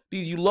girls.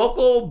 You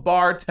local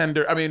bar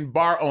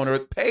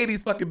owners, pay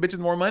these fucking bitches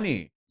more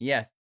money.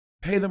 Yes.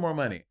 Pay them more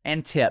money.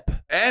 And tip.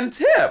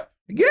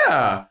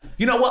 Yeah.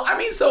 You know, well, I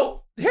mean,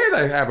 so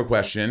I have a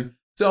question.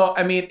 So,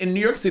 I mean, in New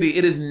York City,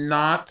 it is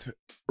not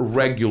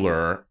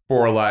regular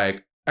for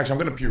like, actually, I'm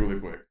going to pee really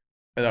quick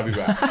and I'll be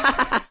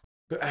back.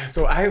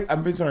 So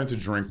I've been starting to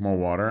drink more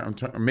water.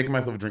 I'm making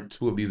myself drink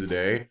 2 of these a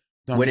day.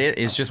 So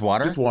It's just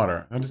water? Just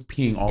water. I'm just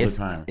peeing all the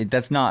time.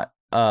 That's not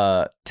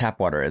tap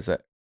water, is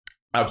it?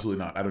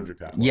 Absolutely not. I don't drink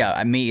tap water.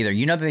 Yeah, me either.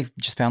 You know that they've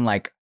just found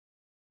like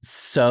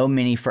so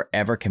many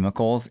forever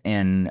chemicals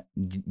in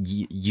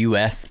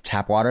U.S.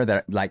 tap water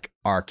that like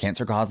are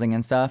cancer causing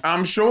and stuff.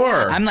 I'm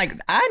sure. I'm like,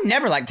 I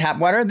never liked tap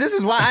water. This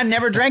is why I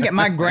never drank it.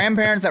 My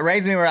grandparents that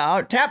raised me were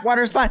like, oh, tap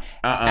water's fine.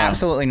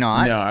 Absolutely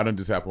not. No, I don't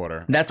do tap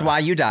water. That's why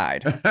you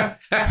died.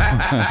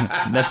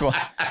 That's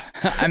why.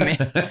 I mean,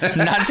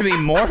 not to be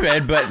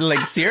morbid, but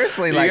like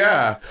seriously, like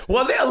yeah.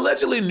 Well, they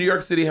allegedly New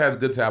York City has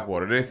good tap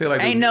water. They say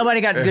like ain't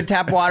nobody got good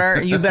tap water.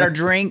 You better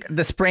drink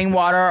the spring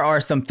water or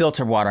some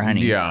filtered water,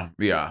 honey. Yeah.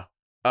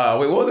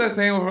 Wait, what was I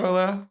saying before I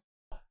left?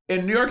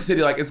 In New York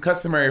City, like it's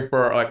customary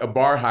for like a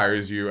bar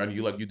hires you and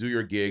you do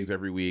your gigs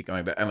every week and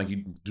like that, and like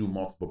you do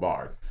multiple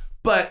bars.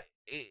 But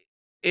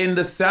in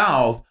the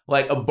South,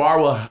 like a bar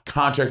will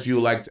contract you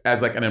like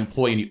as like an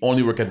employee and you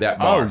only work at that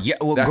bar. Oh yeah,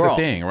 well, that's girl, a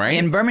thing, right?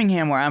 In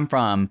Birmingham, where I'm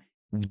from,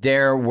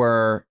 there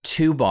were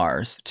 2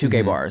 bars, 2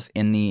 gay bars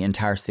in the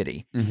entire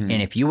city, and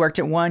if you worked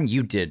at one,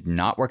 you did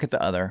not work at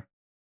the other.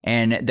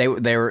 And they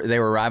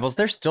were rivals.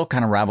 They're still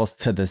kind of rivals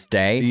to this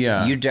day.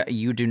 Yeah.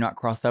 You do not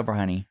cross over,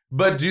 honey.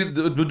 But do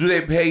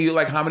they pay you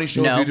like how many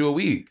shows do you do a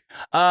week?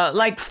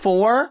 Like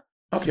 4.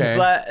 Okay.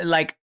 But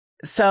like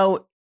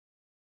so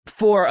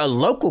for a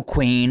local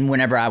queen,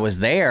 whenever I was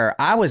there,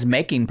 I was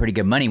making pretty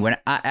good money. When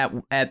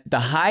at the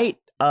height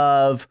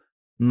of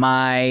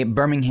my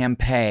Birmingham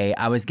pay,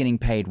 I was getting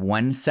paid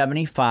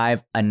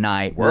 $175 a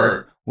night.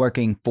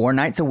 Working 4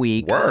 nights a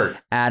week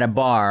at a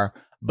bar.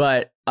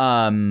 But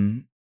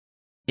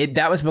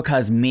that was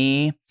because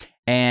me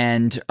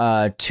and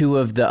 2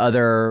 of the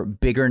other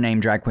bigger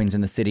name drag queens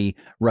in the city,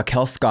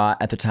 Raquel Scott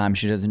at the time,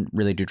 she doesn't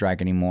really do drag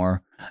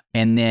anymore,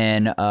 and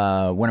then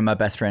one of my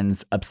best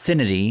friends,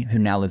 Obscenity, who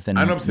now lives in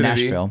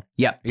Nashville.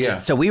 Yeah.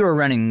 So we were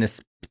running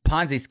this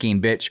Ponzi scheme,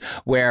 bitch,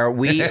 where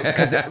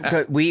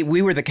because we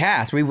were the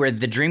cast, we were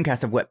the dream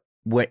cast of what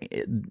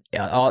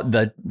all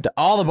the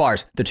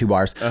bars, the 2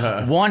 bars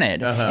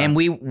wanted, and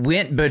we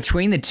went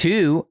between the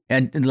 2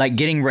 and like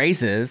getting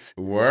raises.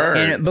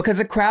 And because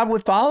the crowd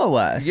would follow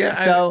us.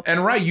 Yeah. So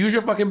and right, use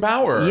your fucking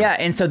power. Yeah,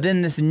 and so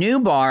then this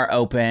new bar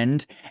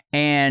opened,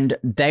 and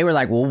they were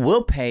like, "Well,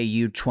 we'll pay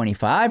you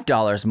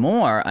 $25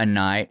 more a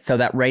night." So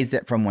that raised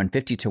it from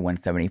 $150 to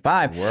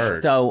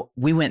 $175. So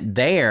we went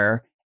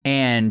there.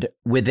 And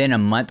within a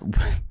month,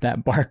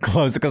 that bar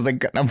closed because they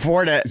couldn't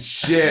afford it.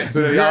 Shit.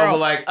 So y'all were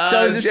like,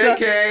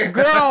 JK.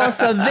 Girl,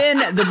 so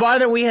then the bar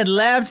that we had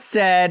left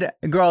said,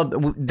 girl,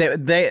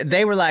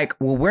 they were like,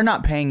 well, we're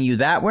not paying you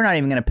that. We're not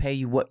even going to pay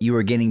you what you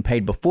were getting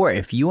paid before.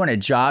 If you want a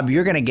job,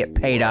 you're going to get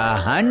paid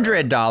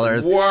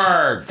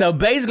 $100. So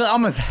basically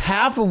almost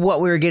half of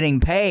what we were getting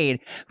paid.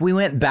 We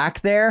went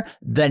back there.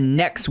 The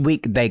next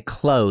week they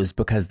closed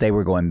because they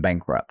were going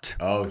bankrupt.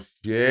 Oh,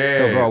 shit.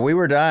 So, girl, we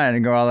were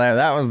done. Girl,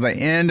 that was the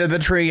end of the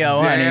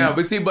trio. Damn, honey.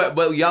 but see,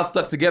 but y'all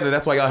stuck together.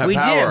 That's why y'all have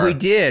power. We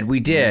did.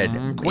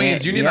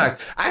 Queens, unionize.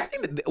 I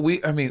think that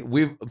we've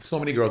so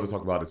many girls that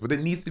talk about this, but there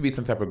needs to be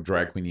some type of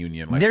drag queen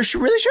union. Like, there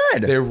really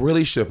should. There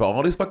really should. For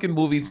all these fucking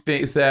movie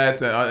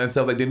sets and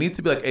stuff, like there needs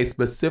to be like a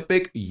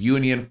specific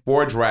union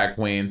for drag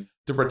queens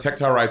to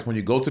protect our rights when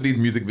you go to these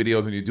music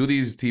videos, when you do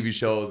these TV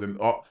shows and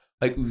all.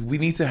 Like, we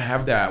need to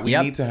have that. We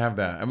need to have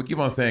that. And we keep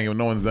on saying it,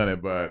 no one's done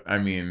it, but I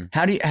mean.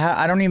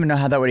 I don't even know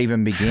how that would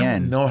even begin. I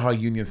don't know how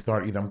unions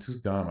start either. I'm too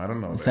dumb. I don't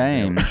know.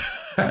 Same.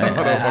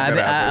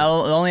 The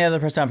only other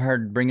person I've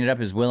heard bring it up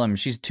is Willem.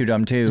 She's too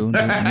dumb too.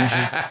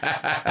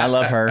 I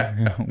love her.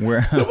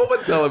 Someone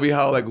was telling me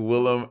how like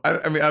Willem.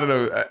 I mean, I don't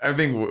know. I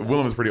think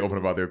Willem is pretty open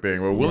about their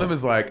thing. But Willem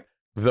is like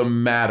the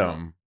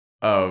madam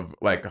of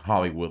like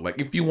Hollywood. Like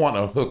if you want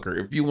a hooker,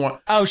 if you want,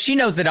 she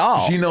knows it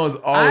all. She knows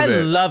all of it.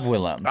 I love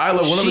Willem.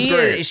 Willem is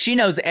great. She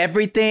knows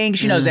everything.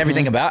 She knows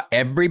everything about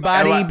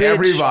everybody. Bitch.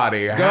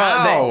 Everybody.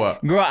 How?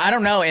 Girl, I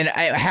don't know. And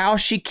how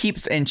she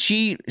keeps, and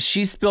she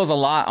spills a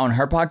lot on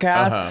her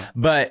podcast,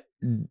 but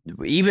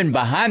even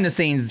behind the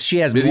scenes, she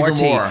has more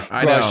tea.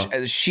 I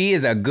know. She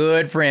is a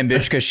good friend,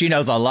 bitch, because she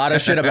knows a lot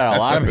of shit about a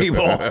lot of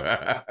people.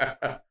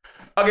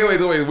 Okay,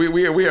 wait.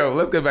 We are.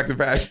 Let's get back to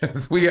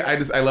pageants.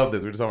 I love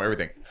this. We're just talking about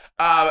everything.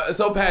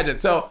 So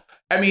pageants. So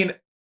I mean,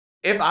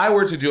 if I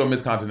were to do a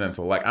Miss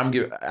Continental, like I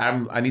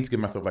need to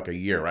give myself like a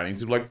year. Right? I need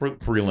to do like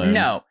prelims.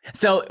 No.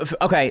 So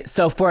okay.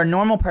 So for a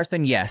normal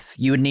person, yes,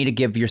 you would need to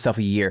give yourself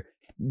a year.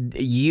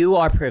 You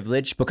are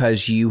privileged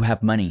because you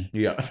have money.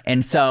 Yeah.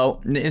 And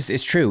so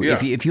it's true.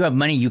 Yeah. If you have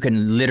money, you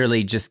can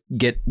literally just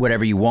get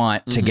whatever you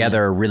want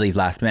together really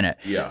last minute.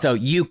 Yeah. So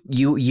you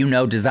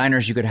know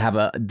designers, you could have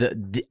a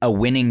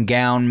winning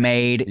gown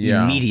made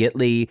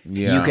immediately.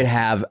 Yeah. You could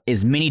have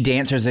as many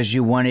dancers as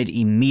you wanted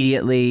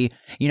immediately.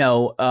 You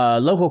know,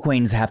 local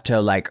queens have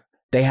to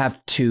they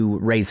have to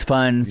raise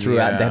funds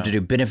throughout. Yeah. They have to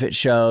do benefit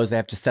shows. They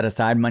have to set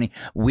aside money.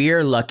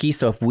 We're lucky.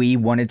 So if we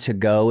wanted to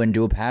go and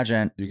do a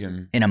pageant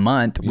in a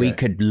month, we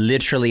could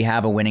literally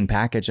have a winning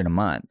package in a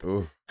month.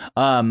 Oof.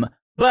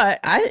 But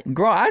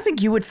I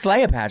think you would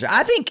slay a pageant.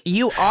 I think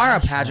you are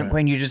a pageant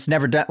queen. You just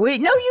never done. Wait,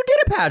 no, you did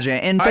a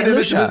pageant in St.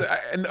 Lucia.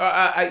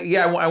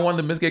 I won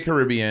the Miss Gay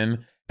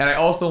Caribbean, and I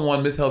also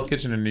won Miss Hell's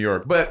Kitchen in New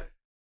York. But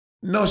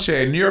no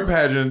shade, New York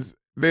pageants,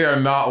 they are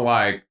not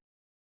like.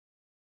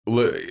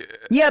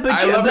 Yeah, but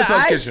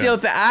I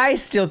I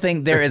still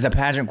think there is a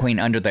pageant queen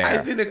under there.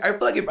 I feel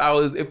like if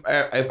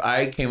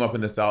I came up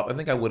in the South, I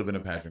think I would have been a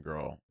pageant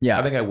girl. Yeah,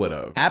 I think I would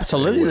have.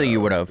 Absolutely,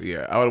 you would have.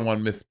 Yeah, I would have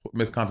won Miss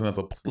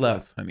Continental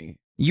Plus, honey.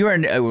 You are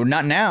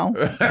not now.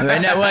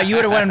 Well, you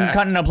would have won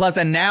Continental Plus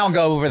and now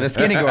go over the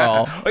skinny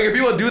girl. Like if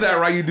people do that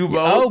right, you do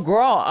both. Oh,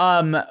 girl.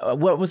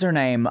 What was her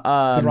name?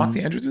 Did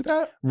Roxy Andrews do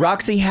that?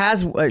 Roxy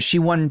has. She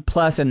won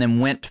Plus and then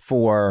went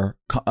for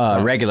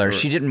regular.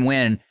 She didn't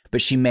win,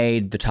 but she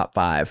made the top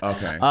 5.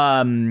 Okay.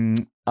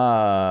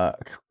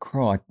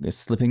 Girl, it's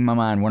slipping my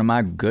mind. One of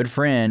my good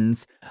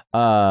friends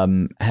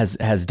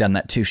has done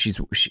that too. She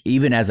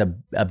even as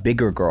a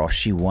bigger girl,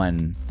 she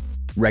won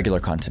regular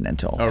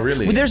Continental. Oh,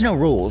 really? Well, there's no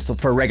rules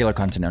for regular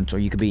Continental.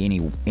 You could be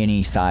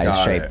any size,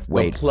 shape,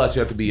 weight. But plus,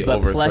 you have to be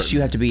over. Plus, you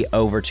have to be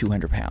over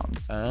 200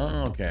 pounds.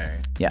 Oh, okay.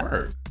 Yeah.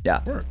 Word.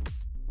 Yeah. Word.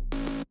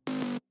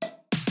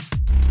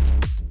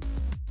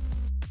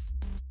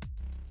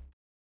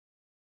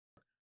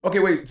 Okay,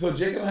 wait. So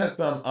Jacob has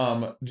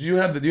some. Do you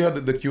have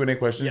the Q&A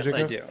questions? Yes,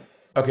 Jacob? I do.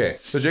 Okay,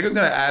 so Jacob's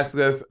gonna ask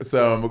us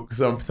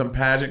some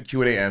pageant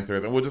Q&A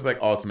answers, and we'll just like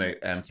alternate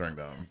answering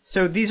them.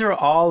 So these are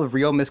all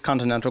real Miss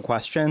Continental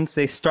questions.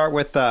 They start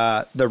with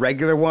the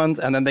regular ones,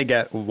 and then they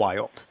get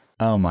wild.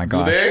 Oh my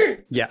gosh! Do they?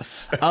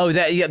 Yes. Oh,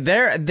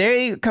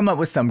 they come up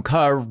with some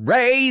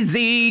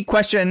crazy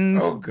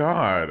questions. Oh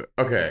God.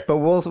 Okay. But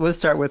we'll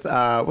start with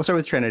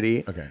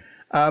Trinity. Okay.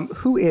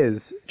 Who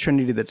is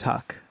Trinity the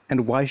Tuck,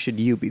 and why should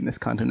you be Miss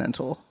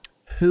Continental?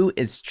 Who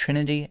is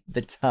Trinity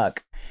the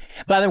Tuck?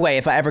 By the way,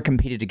 if I ever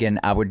competed again,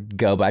 I would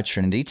go by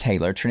Trinity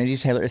Taylor. Trinity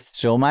Taylor is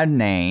still my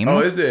name. Oh,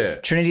 is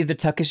it? Trinity the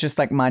Tuck is just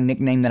like my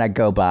nickname that I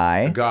go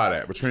by. Got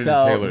it. But Trinity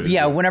Taylor is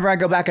it. Whenever I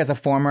go back as a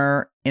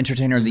former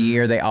Entertainer of the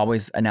Year, they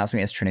always announce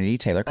me as Trinity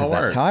Taylor because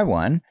that's how I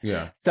won.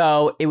 Yeah.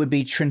 So it would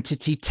be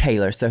Trinity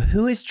Taylor. So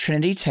who is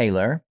Trinity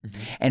Taylor,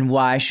 and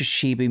why should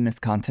she be Miss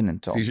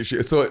Continental? You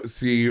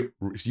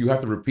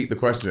have to repeat the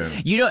question.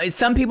 You know,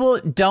 some people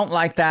don't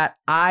like that.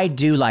 I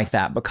do like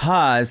that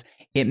because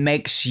it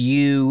makes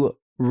you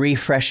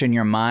refresh in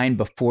your mind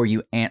before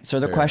you answer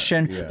the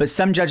question. Yeah. But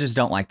some judges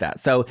don't like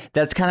that. So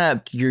that's kind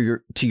of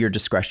to your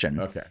discretion.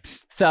 Okay.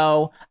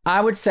 So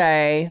I would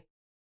say,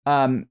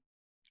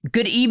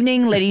 good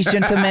evening, ladies,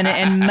 gentlemen,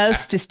 and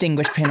most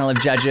distinguished panel of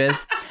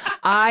judges.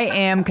 I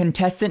am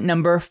contestant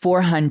number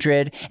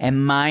 400,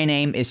 and my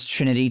name is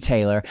Trinity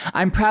Taylor.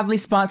 I'm proudly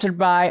sponsored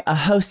by a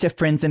host of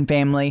friends and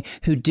family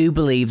who do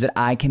believe that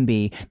I can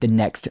be the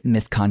next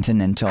Miss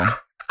Continental.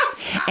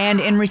 And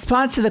in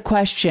response to the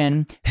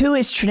question, who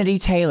is Trinity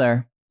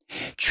Taylor?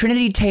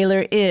 Trinity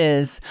Taylor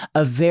is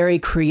a very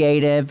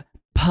creative,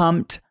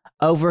 pumped,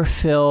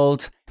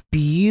 overfilled,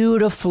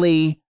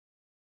 beautiful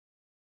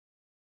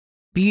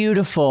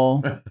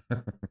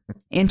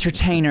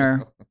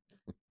entertainer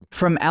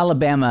from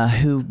Alabama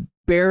who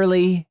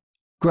barely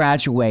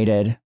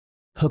graduated.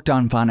 Hooked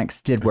on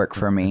Phonics did work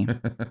for me.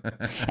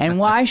 And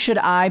why should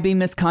I be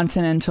Miss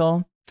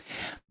Continental?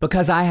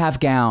 Because I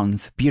have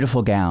gowns,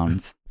 beautiful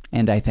gowns.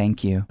 And I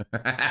thank you.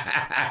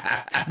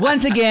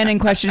 Once again, in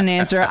question and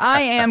answer,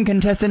 I am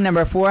contestant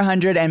number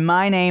 400, and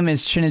my name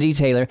is Trinity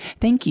Taylor.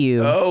 Thank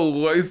you. Oh,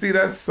 well, you see,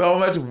 that's so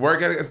much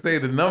work. I gotta say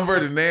the number,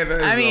 the name. That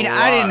is I mean, a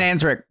I didn't lot.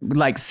 answer it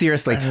like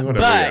seriously, Whatever,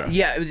 but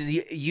yeah,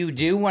 you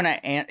do want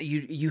to.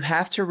 You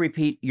have to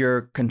repeat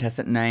your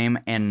contestant name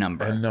and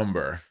number. A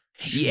number.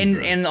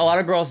 And a lot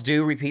of girls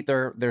do repeat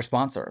their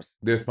sponsors.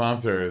 Their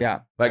sponsors. Yeah.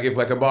 Like if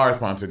like a bar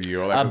sponsored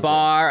you or like A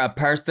bar, a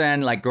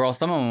person, like girls,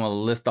 some of them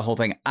will list the whole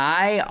thing.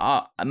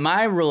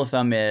 My rule of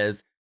thumb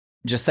is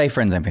just say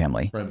friends and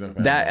family. Friends and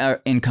family.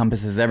 That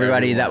encompasses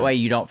everybody. Everyone. That way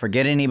you don't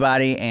forget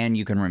anybody and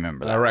you can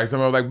remember that. All right.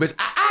 Some are like, bitch,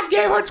 I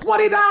gave her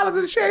 $20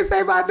 and she ain't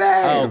say my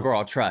name. Oh,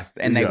 girl, trust.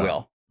 And they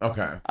will.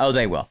 Okay. Oh,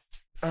 they will.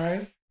 All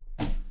right.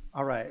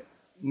 All right.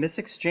 Miss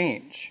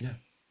Exchange. Yeah.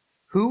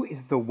 Who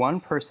is the one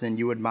person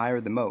you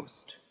admire the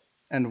most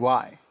and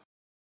why?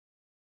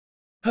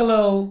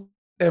 Hello,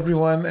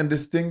 everyone, and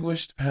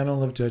distinguished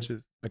panel of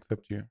judges,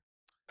 except you.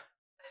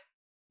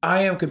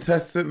 I am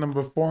contestant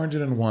number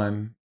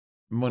 401,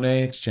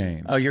 Monet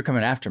Exchange. Oh, you're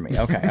coming after me.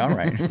 Okay, all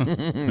right.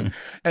 And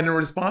in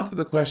response to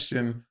the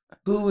question,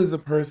 who is the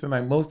person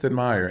I most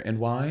admire and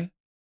why?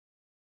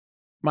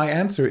 My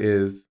answer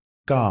is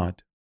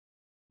God.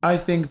 I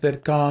think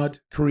that God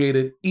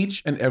created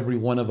each and every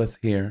one of us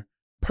here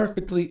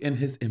perfectly in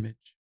his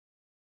image.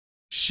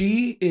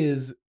 She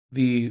is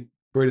the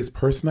greatest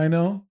person I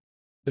know,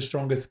 the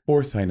strongest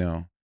force I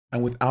know,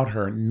 and without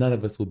her, none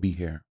of us will be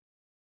here.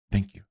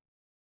 Thank you.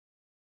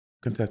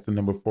 Contestant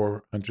number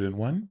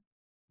 401,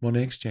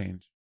 Monet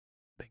Exchange.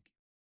 Thank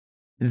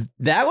you.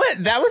 That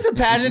was a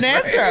pageant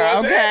answer.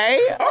 Was it?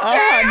 Okay.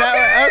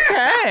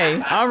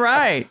 Okay. All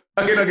right.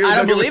 Okay, no, I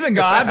don't believe in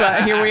God,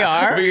 but here we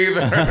are. Me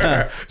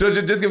either.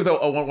 just give us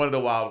one of the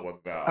wild ones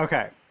now.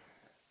 Okay.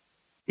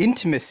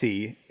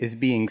 Intimacy is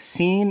being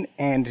seen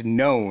and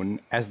known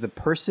as the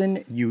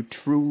person you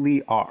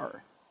truly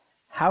are.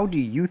 How do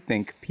you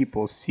think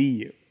people see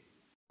you?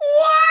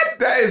 What?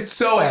 That is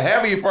so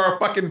heavy for a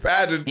fucking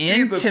pageant.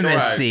 Jesus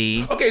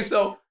Intimacy. Christ. Okay,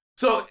 so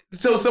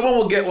someone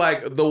will get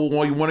like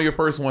one of your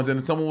first ones,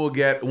 and someone will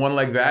get one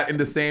like that in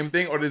the same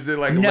thing, or is it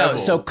like No,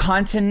 levels? so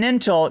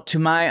Continental, to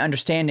my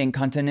understanding,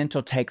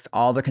 Continental takes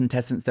all the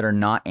contestants that are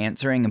not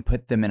answering and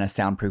put them in a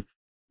soundproof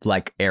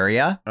like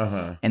area,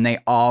 and they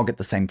all get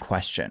the same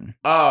question.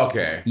 Oh,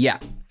 okay. Yeah.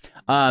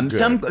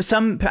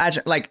 Some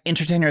pageant like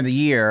Entertainer of the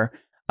Year,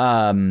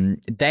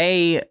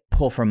 they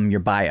pull from your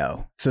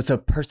bio, so it's a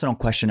personal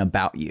question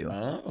about you.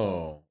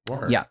 Oh,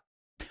 word. Yeah.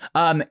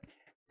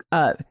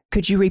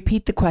 Could you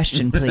repeat the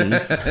question,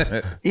 please?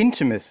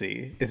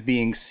 Intimacy is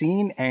being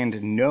seen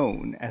and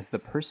known as the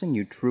person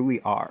you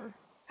truly are.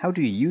 How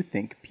do you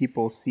think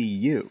people see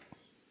you?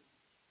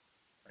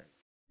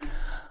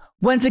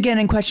 Once again,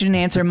 in question and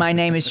answer, my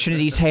name is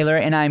Trinity Taylor,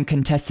 and I'm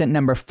contestant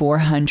number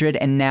 400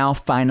 and now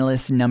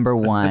finalist number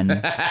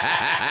 1.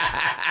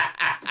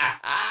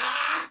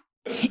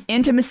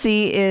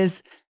 Intimacy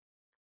is,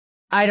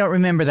 I don't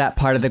remember that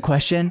part of the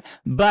question,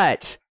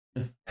 but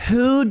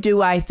who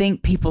do I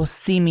think people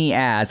see me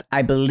as,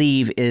 I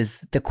believe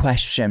is the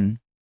question.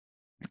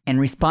 In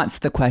response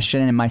to the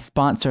question, and my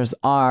sponsors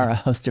are a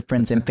host of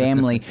friends and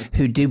family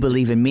who do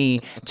believe in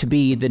me to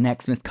be the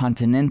next Miss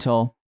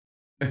Continental.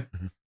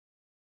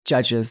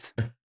 Judges,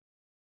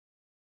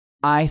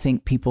 I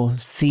think people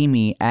see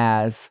me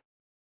as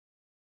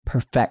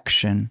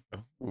perfection,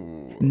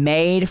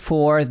 made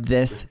for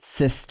this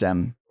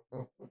system,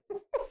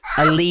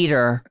 a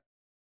leader,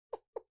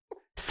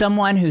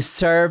 someone who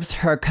serves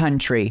her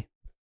country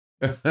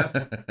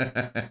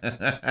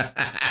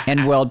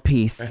and world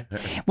peace.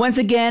 Once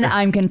again,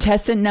 I'm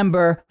contestant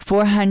number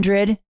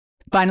 400,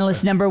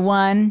 finalist number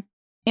 1.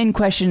 In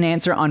question and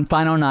answer on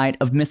final night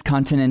of Miss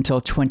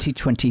Continental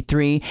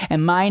 2023.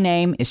 And my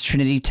name is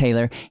Trinity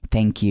Taylor.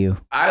 Thank you.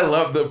 I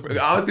love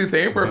honestly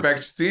saying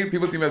perfection. Seeing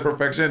people see me as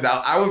perfection.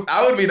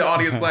 I would be in the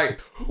audience like,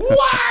 what?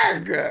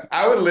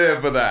 I would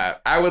live for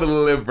that. I would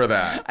live for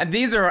that.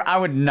 I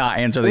would not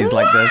answer these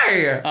like this.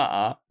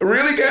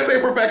 Really? Can't say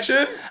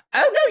perfection?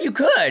 Oh, no, you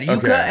could.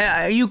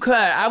 Okay. You could.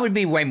 I would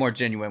be way more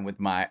genuine with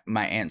my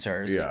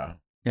answers. Yeah.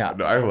 Yeah.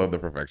 No, I love the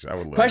perfection. I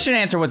would live. Question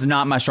and answer was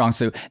not my strong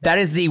suit. That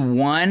is the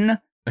one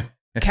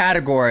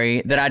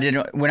category that I did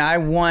when I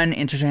won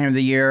Entertainer of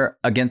the Year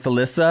against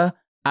Alyssa.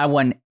 I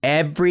won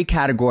every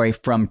category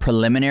from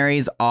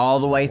preliminaries all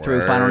the way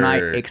through final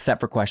night,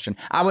 except for question.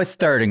 I was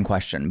third in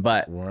question,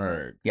 but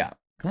yeah.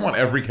 Come on,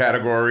 every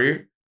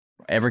category.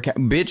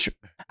 Bitch,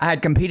 I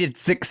had competed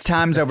 6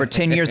 times over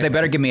 10 years. They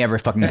better give me every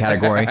fucking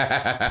category.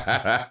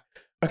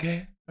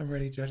 Okay, I'm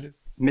ready, judges.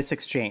 Miss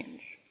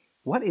Exchange,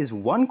 what is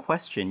one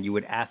question you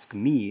would ask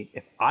me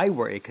if I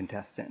were a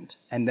contestant?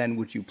 And then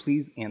would you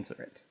please answer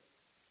it?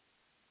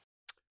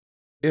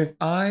 If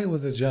I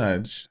was a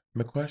judge,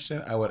 the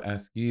question I would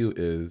ask you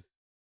is,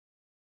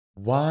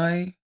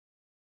 why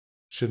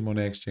should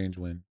Monet Exchange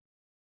win?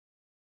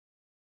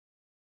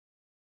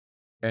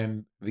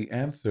 And the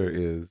answer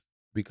is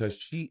because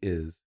she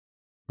is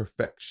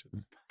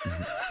perfection.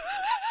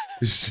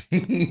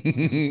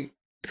 She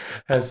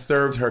has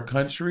served her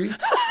country,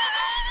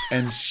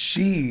 and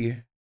she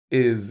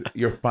is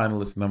your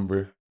finalist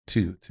number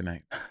 2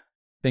 tonight.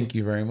 Thank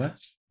you very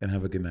much and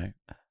have a good night.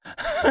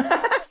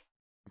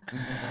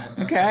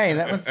 Okay,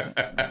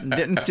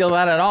 didn't steal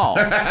that at all.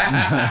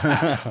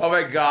 Oh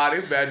my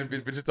God! Imagine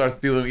bitches start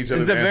stealing each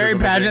other's It's a very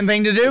answers. pageant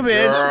thing to do,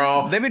 bitch.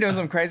 Girl. They be doing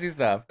some crazy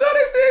stuff. No, they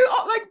say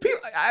like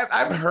people.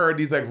 I've heard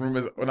these like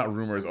rumors, or not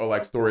rumors, or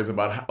like stories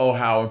about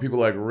how when people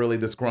like really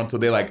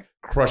disgruntled, they like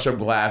crush up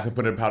glass and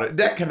put it in powder.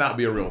 That cannot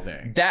be a real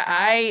thing. That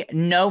I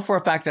know for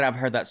a fact that I've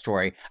heard that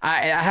story. I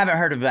haven't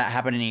heard of that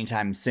happening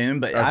anytime soon,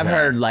 but I've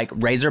heard like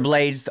razor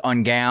blades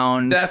on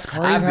gowns. That's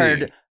crazy. I've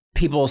heard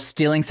people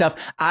stealing stuff.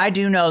 I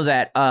do know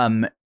that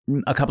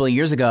a couple of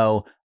years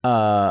ago,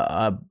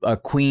 a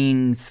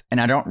Queen's, and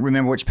I don't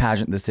remember which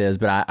pageant this is,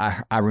 but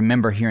I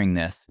remember hearing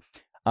this.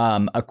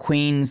 A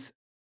Queen's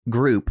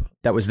group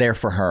that was there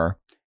for her,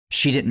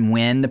 she didn't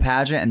win the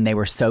pageant, and they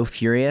were so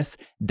furious.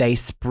 They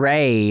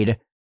sprayed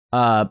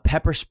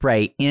pepper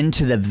spray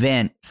into the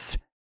vents,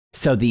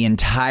 so the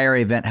entire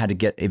event had to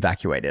get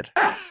evacuated.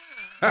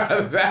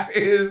 That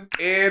is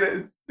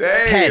insane.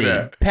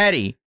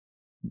 Petty.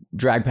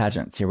 Drag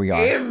pageants. Here we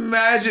are.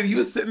 Imagine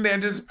you sitting there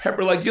and just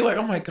pepper, like you're like,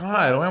 oh my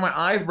God, why are my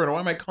eyes burning? Why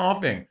am I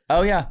coughing?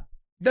 Oh yeah.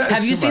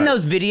 Have you seen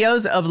those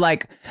videos of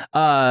like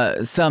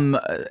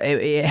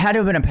it had to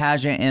have been a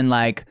pageant in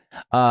like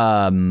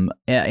in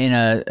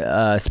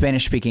a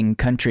Spanish speaking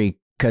country,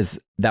 because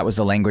that was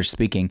the language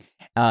speaking,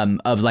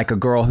 of like a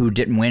girl who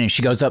didn't win, and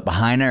she goes up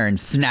behind her and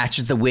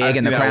snatches the wig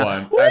and the crown.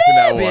 I've seen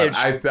that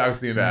bitch. one. I've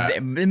seen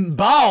that.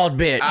 Bald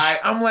bitch.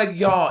 I'm like,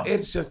 y'all,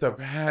 it's just a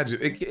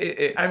pageant.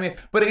 I mean,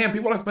 but again,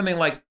 people are spending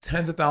like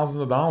tens of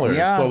thousands of dollars.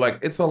 Yeah. So like,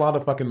 it's a lot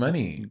of fucking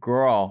money.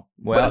 Girl.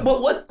 Well,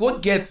 but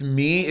what gets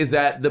me is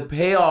that the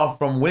payoff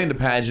from winning the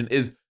pageant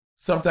is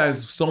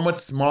sometimes so much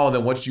smaller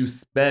than what you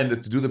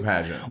spend to do the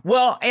pageant.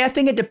 Well, I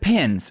think it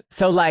depends.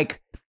 So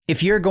like,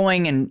 if you're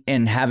going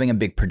and having a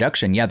big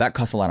production, yeah, that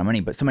costs a lot of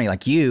money. But somebody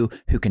like you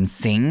who can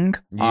sing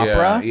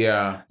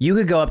opera, you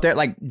could go up there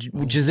like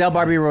Giselle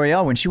Barbie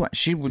Royale when she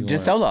did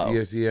solo.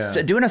 Yes, yeah.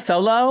 So doing a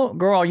solo,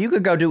 girl, you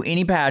could go do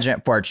any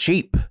pageant for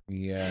cheap.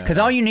 Yeah. Because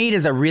all you need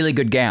is a really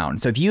good gown.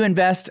 So if you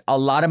invest a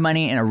lot of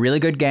money in a really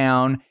good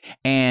gown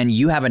and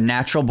you have a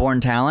natural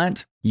born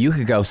talent, you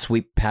could go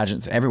sweep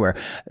pageants everywhere.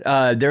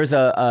 There's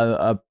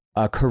a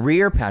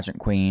career pageant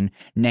queen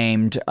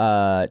named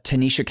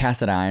Tanisha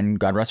Cassadine,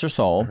 God rest her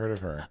soul. I heard of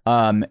her.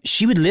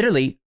 She would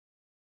literally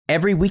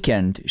every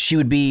weekend she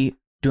would be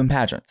doing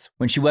pageants.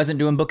 When she wasn't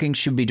doing bookings,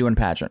 she would be doing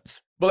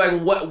pageants.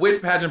 But like,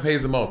 which pageant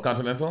pays the most?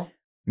 Continental?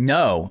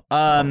 No.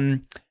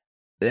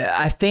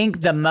 I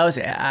think the most,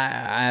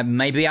 I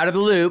may be out of the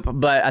loop,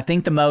 but I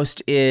think the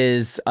most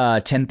is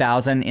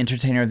 10,000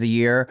 Entertainer of the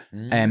Year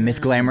and Miss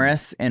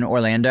Glamorous in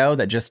Orlando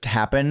that just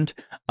happened.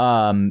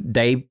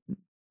 They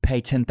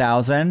pay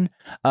 10,000.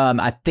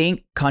 I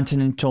think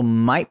Continental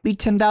might be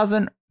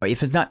 10,000.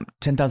 If it's not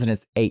 10,000,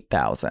 it's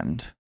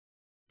 8,000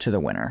 to the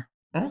winner.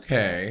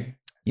 Okay.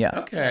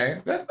 Yeah.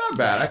 Okay. That's not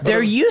bad. There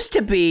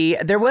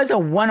was a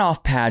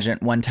one-off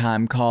pageant one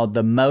time called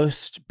the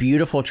Most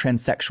Beautiful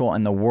Transsexual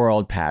in the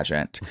World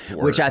pageant,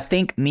 which I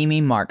think Mimi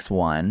Marks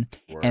won.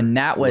 And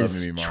that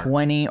was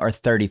 $20,000 or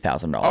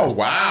 $30,000. Oh,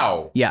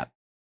 wow. Yeah.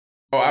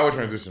 Oh, I would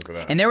transition for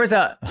that. And there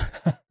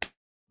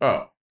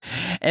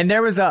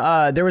was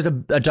a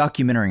a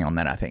documentary on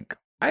that, I think.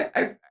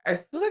 I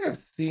feel like I've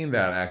seen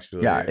that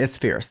actually. Yeah, it's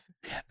fierce.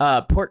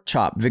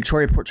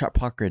 Victoria Pork Chop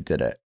Parker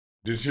did it.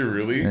 Did she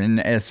really? And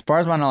as far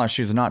as my knowledge,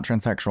 she's not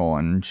transsexual,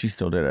 and she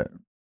still did it.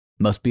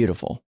 Most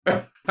beautiful.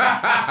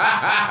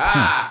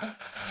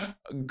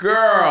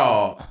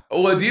 Girl.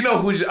 Well, do you know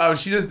who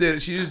she just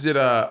did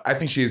I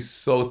think she's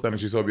so stunning.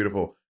 She's so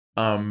beautiful.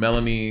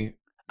 Melanie.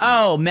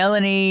 Oh,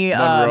 Melanie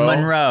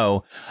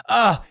Monroe.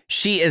 Oh,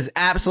 she is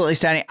absolutely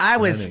stunning. I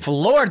was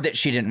floored that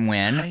she didn't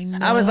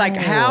win. I was like,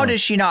 how does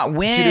she not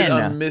win? She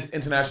did Miss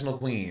International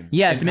Queen.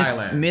 Yes, in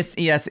Thailand.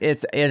 Yes,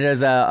 it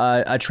is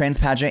a trans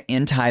pageant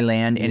in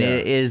Thailand, and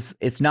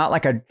it's not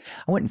like I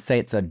wouldn't say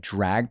it's a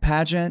drag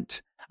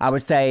pageant. I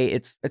would say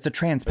it's a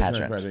trans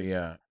pageant.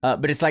 Yeah.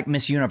 But it's like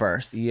Miss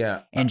Universe.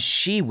 Yeah. And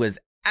she was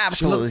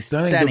absolutely she looks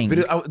stunning.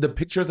 The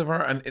pictures of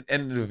her and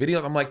the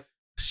videos, I'm like,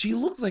 she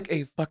looks like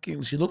a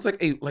something.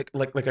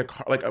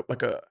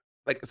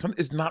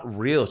 It's not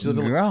real. She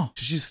doesn't. Girl.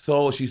 She's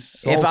so.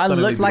 If I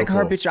looked like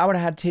her, bitch, I would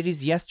have had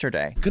titties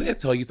yesterday. Couldn't I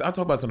tell you? I talked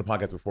about this on the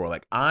podcast before.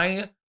 Like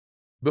I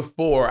don't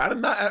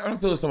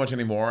feel this so much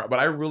anymore. But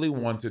I really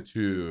wanted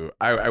to.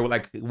 I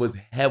was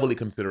heavily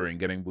considering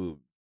getting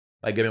boobs,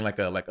 like getting like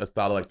a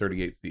solid like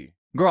 38C.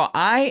 Girl,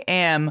 I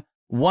am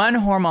one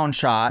hormone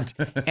shot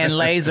and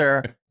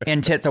laser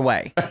and tits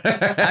away.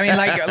 I mean,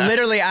 like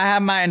literally, I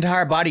have my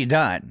entire body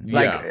done.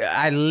 Like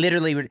I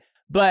literally would.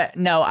 But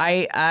no,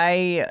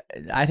 I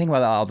think about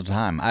that all the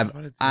time. I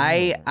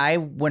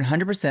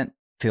 100%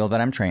 feel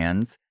that I'm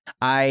trans.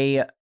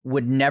 I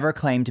would never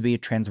claim to be a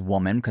trans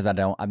woman because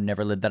I've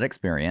never lived that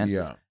experience.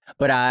 Yeah.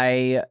 But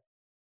I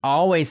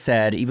always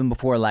said, even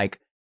before like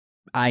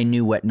I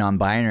knew what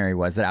non-binary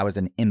was, that I was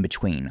an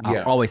in-between. I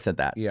always said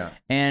that. Yeah.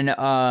 And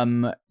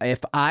if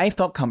I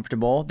felt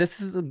comfortable, this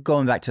is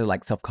going back to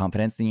like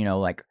self-confidence and,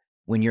 like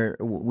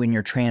when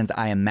you're trans,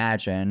 I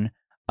imagine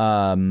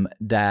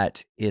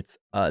that it's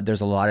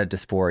there's a lot of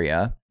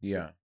dysphoria.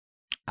 Yeah.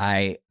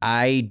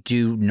 I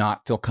do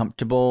not feel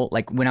comfortable.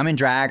 Like when I'm in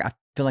drag, I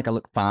feel like I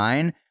look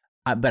fine,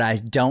 but I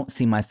don't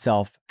see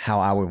myself how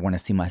I would want to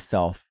see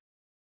myself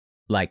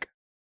like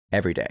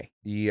every day.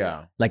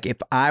 Yeah. Like if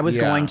I was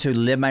Yeah. going to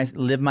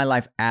live my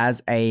life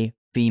as a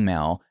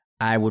female,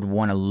 I would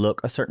want to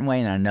look a certain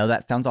way. And I know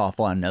that sounds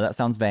awful. I know that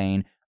sounds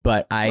vain,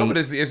 but No, but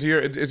it's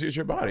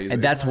your body.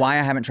 and that's why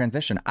I haven't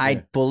transitioned.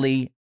 I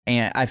fully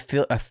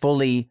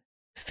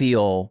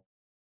feel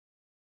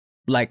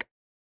like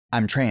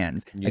I'm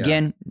trans. Yeah.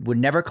 Again, would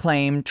never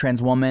claim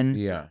trans woman.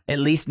 Yeah. At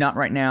least not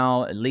right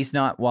now. At least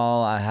not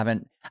while I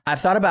haven't.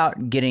 I've thought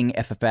about getting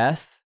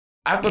FFS.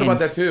 I thought about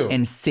that too.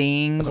 And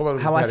seeing I thought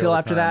about how I that feel all the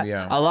after time, that.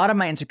 yeah. A lot of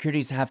my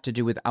insecurities have to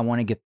do with I want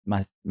to get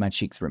my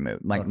cheeks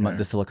removed, like Okay.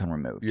 the silicone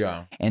removed.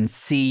 Yeah. And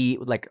see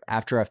like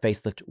after a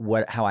facelift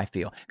how I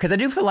feel. Because I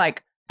do feel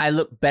like I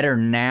look better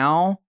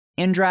now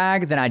in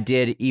drag than I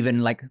did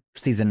even like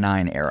season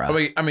 9 era.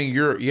 I mean,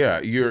 you're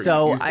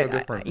so so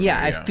different from me,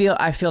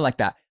 I feel like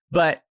that.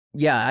 But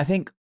yeah, I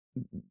think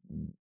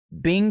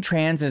being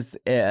trans is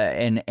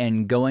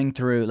and going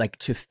through like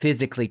to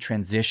physically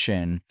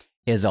transition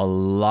is a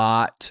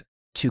lot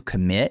to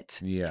commit.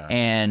 Yeah.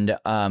 And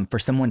for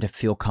someone to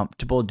feel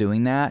comfortable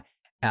doing that,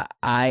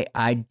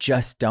 I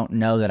just don't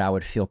know that I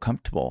would feel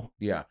comfortable.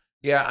 Yeah.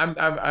 Yeah.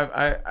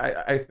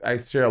 I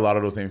share a lot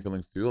of those same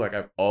feelings too. Like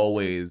I've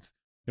always,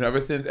 ever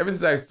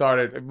since I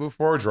started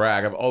before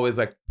drag, I've always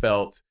like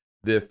felt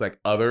this like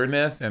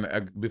otherness,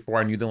 and before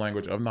I knew the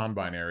language of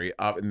non-binary,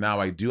 now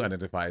I do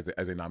identify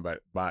as a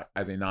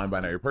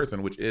non-binary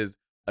person, which is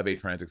of a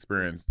trans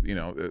experience.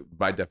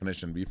 By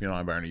definition, if you're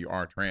non-binary, you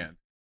are trans.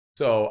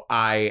 So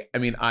I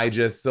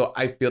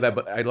feel that,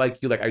 but I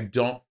like you, like I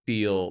don't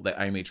feel that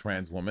I'm a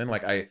trans woman.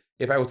 Like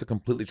if I was to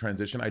completely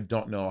transition, I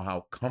don't know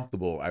how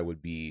comfortable I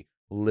would be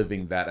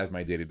living that as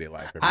my day-to-day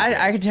life.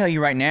 I can tell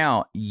you right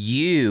now,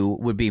 you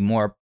would be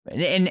more,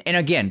 and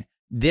again,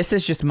 this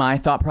is just my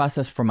thought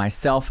process for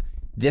myself.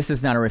 This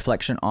is not a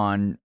reflection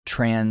on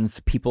trans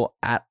people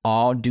at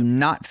all. Do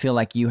not feel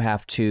like you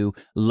have to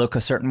look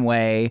a certain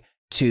way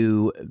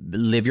to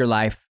live your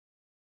life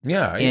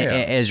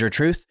as your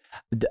truth.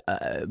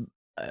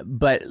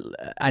 But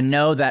I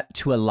know that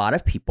to a lot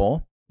of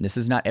people, this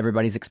is not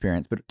everybody's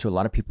experience, but to a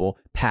lot of people,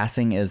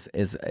 passing is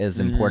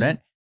important.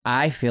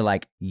 I feel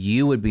like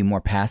you would be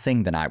more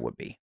passing than I would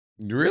be.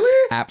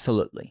 Really?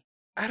 Absolutely.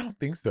 I don't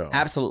think so.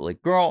 Absolutely.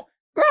 Girl,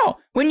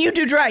 when you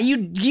do drag, you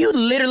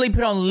literally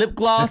put on lip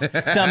gloss,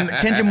 some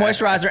tinted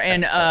moisturizer,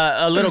 and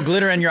a little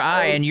glitter in your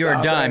eye, and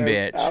you're done,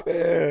 bitch. Stop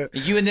it.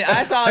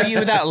 I saw you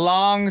with that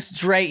long,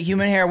 straight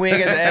human hair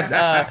wig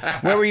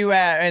at where were you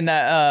at in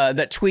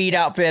the tweed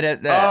outfit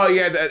at the Oh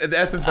yeah, the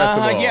Essence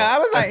Festival. yeah, I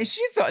was like,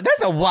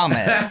 that's a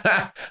woman.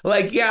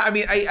 Like, yeah, I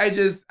mean, I've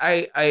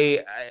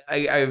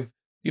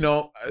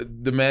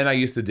the men I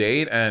used to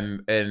date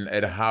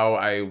and how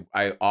I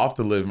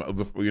often live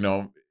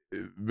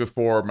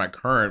before my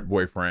current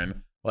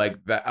boyfriend, like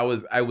that I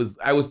was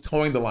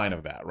towing the line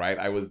of that, right?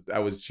 I was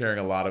sharing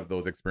a lot of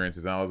those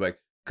experiences, and I was like,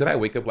 could I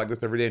wake up like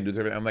this every day and do this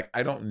every day? I'm like,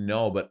 I don't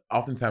know, but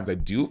oftentimes I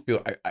do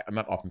feel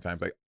not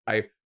oftentimes, like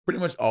I pretty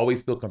much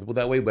always feel comfortable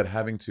that way, but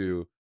having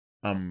to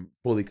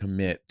fully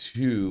commit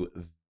to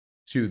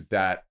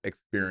that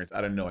experience,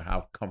 I don't know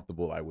how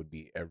comfortable I would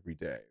be every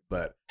day.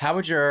 But how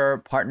would your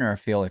partner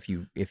feel if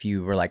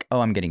you were like, oh,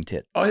 I'm getting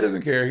tits? Oh, he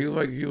doesn't care. He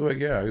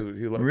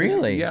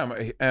Really?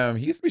 Yeah.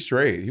 He used to be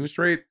straight. He was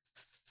straight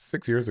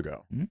 6 years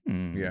ago.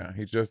 Mm. Yeah.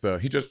 He just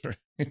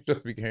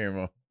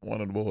became one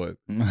of the boys.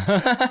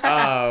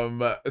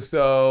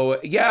 So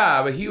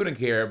yeah, but he wouldn't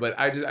care. But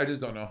I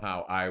just don't know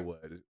how I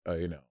would.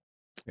 And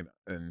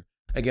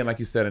again, like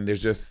you said, and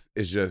there's just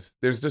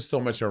so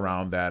much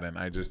around that, and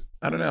I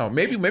don't know.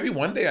 Maybe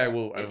one day I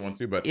want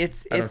to, but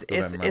it's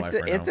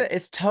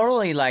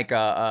totally like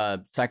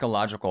a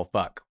psychological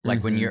fuck.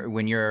 Like when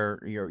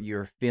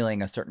you're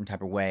feeling a certain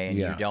type of way and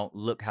you don't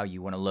look how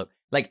you want to look.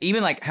 Like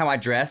even like how I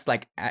dress,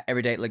 like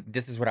every day, like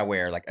this is what I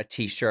wear, like a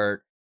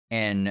t-shirt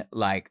and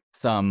like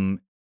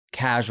some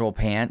casual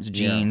pants,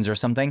 jeans or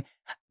something.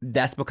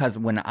 That's because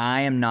when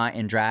I am not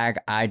in drag,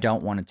 I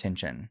don't want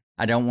attention.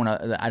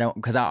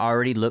 Because I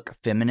already look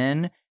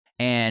feminine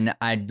and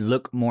I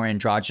look more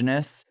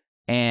androgynous.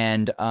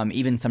 And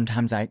even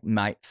sometimes I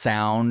might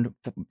sound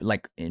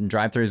like in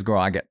drive-thrus,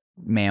 girl, I get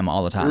ma'am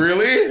all the time.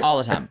 Really? All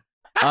the time.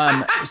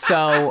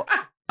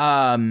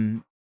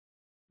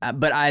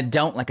 But I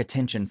don't like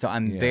attention. So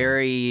I'm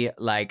very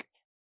like,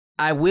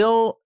 I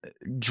will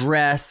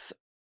dress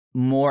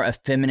more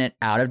effeminate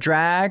out of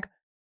drag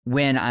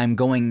when I'm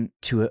going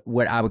to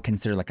what I would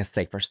consider like a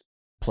safer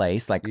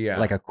place, like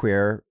a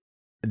queer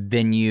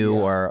venue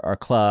or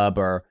club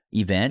or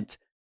event.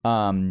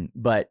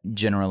 But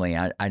generally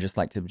I just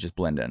like to just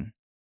blend in.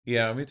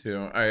 Yeah, me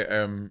too.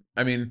 I've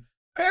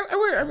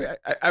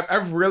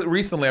really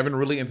recently I've been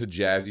really into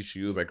jazzy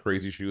shoes, like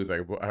crazy shoes. I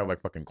have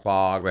like fucking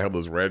clogs. I have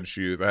those red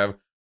shoes. I have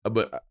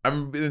But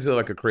I'm into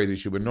like a crazy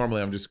shoe. But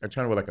normally I'm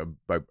trying to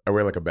wear I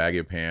wear like a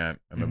baggy pant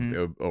and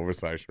a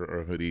oversized shirt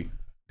or a hoodie,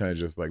 kind of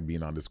just like being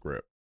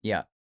nondescript.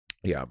 Yeah.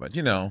 Yeah, but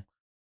you know,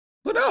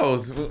 who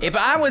knows? If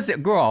I was a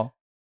girl,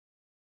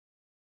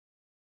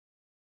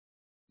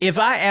 if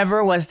I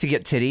ever was to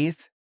get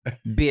titties,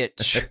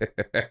 bitch,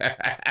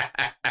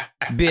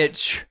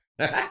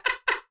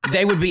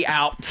 they would be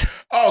out.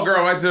 Oh,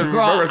 girl,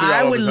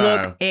 I would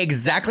look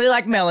exactly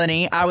like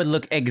Melanie. I would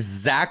look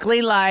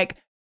exactly like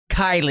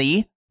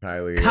Kylie.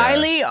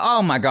 Kylie,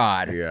 oh my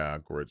God. Yeah,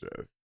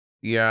 gorgeous.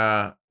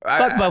 Yeah.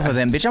 Fuck both of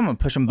them, bitch. I'm gonna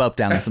push them both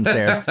down some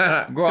stairs.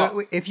 Girl,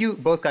 So if you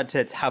both got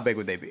tits, how big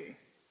would they be?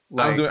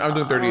 I'm doing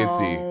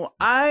 38C.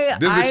 oh,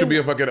 This bitch should be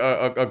a fucking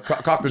a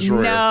cock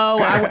destroyer. No,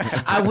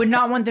 I would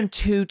not want them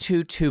too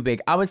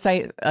big. I would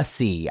say a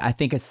C. I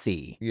think a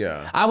C.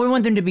 Yeah. I would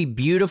want them to be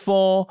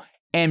beautiful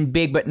and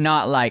big, but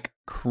not like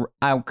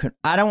I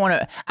don't want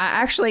to. I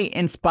actually,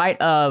 in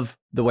spite of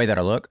the way that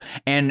I look,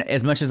 and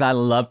as much as I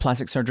love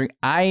plastic surgery,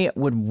 I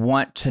would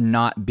want to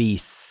not be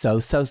so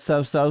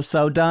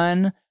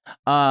done.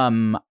 I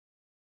mean,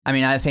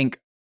 I think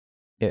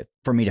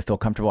for me to feel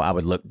comfortable, I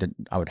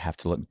would have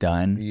to look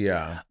done.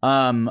 Yeah.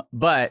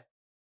 But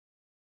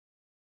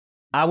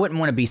I wouldn't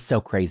want to be so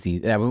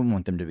crazy. I wouldn't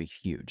want them to be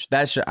huge.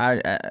 That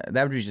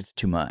would be just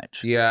too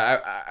much. Yeah,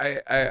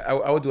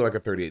 I would do like a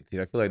 38C.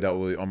 I feel like that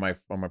would on my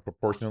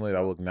proportionally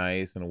that would look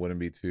nice and it wouldn't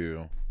be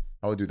too.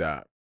 I would do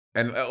that.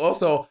 And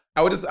also,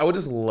 I would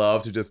just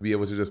love to just be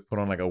able to just put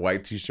on like a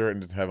white t-shirt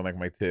and just having like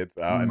my tits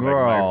out and like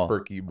nice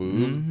perky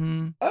boobs.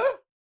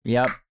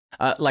 Yep.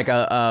 Like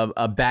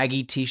a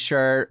baggy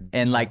t-shirt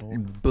and like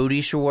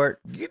booty shorts.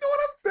 You know what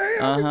I'm saying?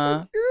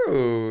 So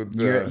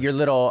cute. Your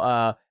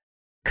little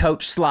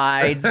Coach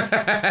slides,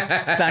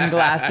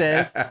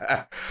 sunglasses,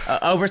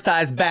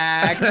 oversized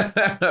bag.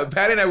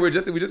 Patty and I we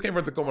just came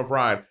from Tacoma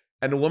Pride,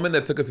 and the woman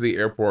that took us to the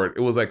airport,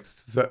 it was like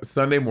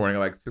Sunday morning,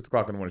 like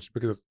 6:00 in the morning. She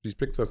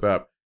picks us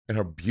up in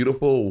her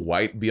beautiful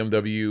white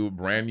BMW,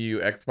 brand new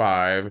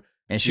X5.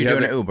 And she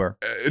doing an Uber?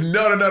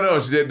 No.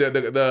 She did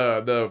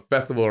the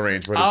festival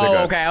arranged for her to take us.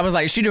 Oh, okay. I was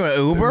like, she doing an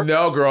Uber?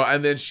 No, girl.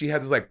 And then she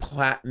had this like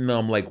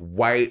platinum, like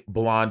white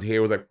blonde hair.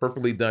 It was like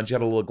perfectly done. She had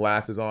her little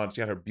glasses on.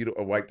 She had her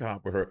beautiful white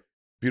top with her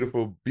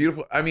beautiful.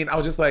 I mean, I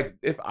was just like,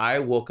 if I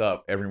woke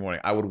up every morning,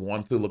 I would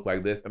want to look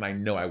like this, and I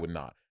know I would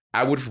not.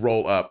 I would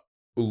roll up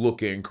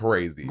looking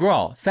crazy.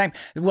 Girl, same.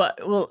 What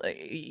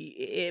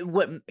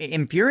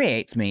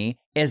infuriates me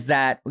is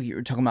that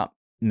you're talking about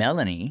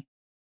Melanie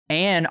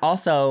and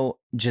also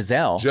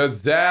Giselle.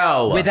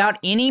 Without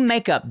any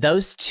makeup,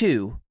 those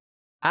two,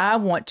 I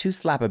want to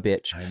slap a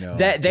bitch. I know.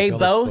 That they Giselle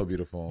both, is so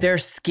beautiful. Their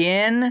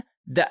skin,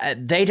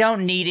 they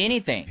don't need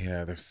anything.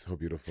 Yeah, they're so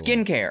beautiful.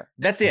 Skincare.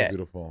 That's it.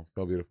 Beautiful,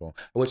 so beautiful.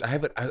 Which I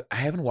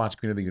haven't watched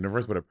Queen of the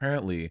Universe, but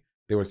apparently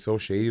they were so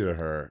shady to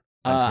her.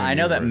 I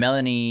know that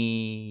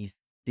Melanie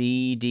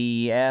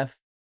CDF,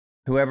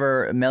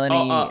 whoever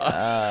Melanie,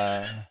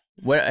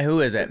 who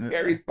is it?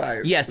 Scary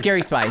Spice. Yeah,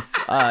 Scary Spice.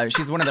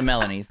 She's one of the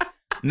Melanies.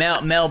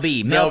 Mel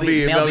B. Yeah.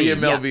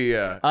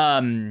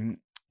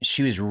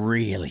 She was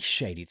really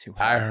shady to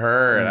her. I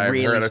heard.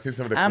 I've seen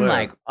some of the clips. I'm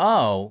like,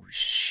 oh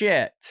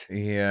shit.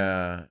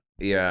 Yeah.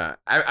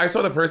 I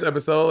saw the first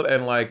episode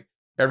and like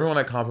everyone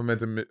like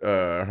complimented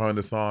her on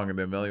the song, and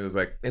then Melanie was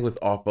like, "It was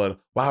awful.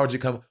 Why would you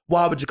come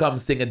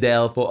sing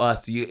Adele for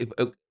us?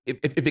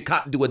 If you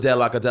can't do Adele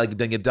like Adele,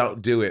 then you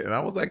don't do it." And I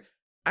was like,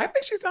 I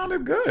think she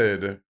sounded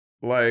good.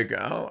 Like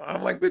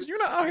I'm like, bitch, you're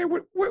not out here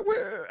with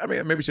I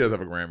mean, maybe she does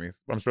have a Grammy.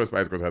 I'm sure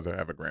Spice Girls has to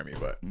have a Grammy,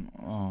 but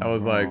I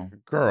was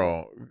like,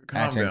 girl,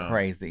 calm acting down.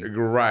 Crazy.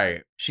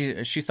 Right.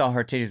 She saw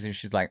her titties and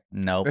she's like,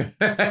 nope.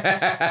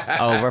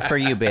 Over for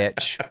you,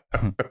 bitch.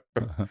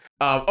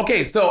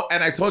 Okay, so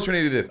and I told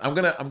Trinity this. I'm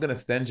gonna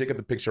send Jacob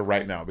the picture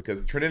right now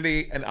because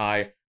Trinity and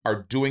I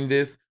are doing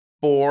this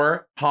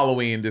for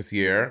Halloween this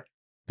year.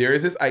 There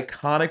is this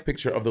iconic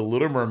picture of the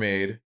Little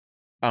Mermaid,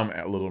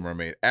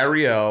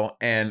 Ariel,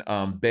 and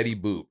Betty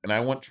Boop. And I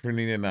want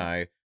Trinity and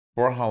I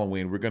for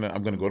Halloween.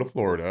 I'm gonna go to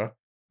Florida.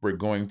 We're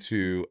going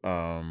to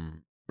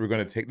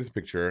take this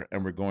picture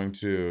and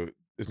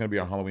it's gonna be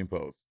our Halloween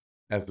post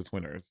as the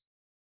Twinners.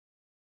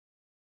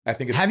 I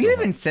think it's Have you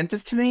even sent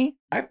this to me?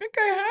 I think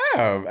I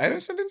have. I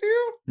didn't send it to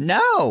you?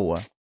 No.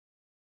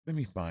 Let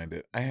me find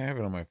it. I have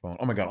it on my phone.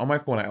 Oh my God. On my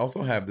phone, I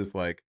also have this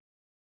like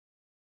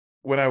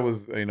when I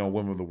was,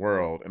 Women of the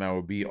World and I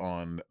would be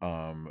on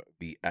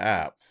the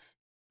apps,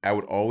 I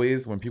would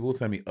always, when people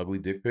send me ugly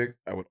dick pics,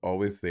 I would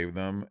always save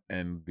them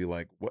and be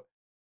like, what?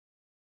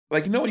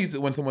 Like,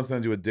 when someone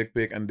sends you a dick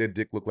pic and their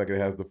dick look like it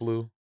has the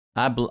flu?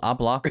 I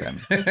block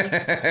them. Bro,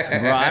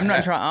 I'm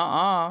not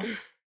trying.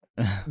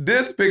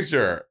 This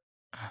picture.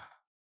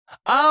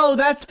 Oh,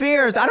 that's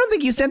fierce. I don't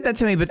think you sent that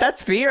to me, but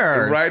that's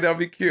fierce. Right? That'll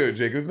be cute,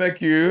 Jake. Isn't that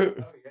cute?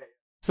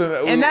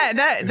 So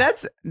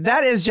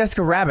that is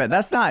Jessica Rabbit.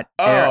 That's not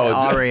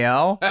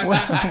Ariel.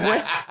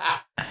 Let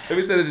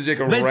me say this to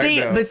Jacob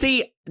now. But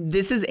see,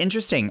 this is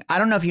interesting. I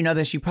don't know if you know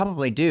this. You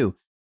probably do.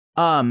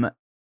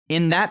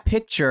 in that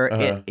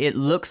picture, it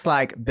looks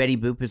like Betty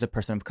Boop is a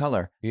person of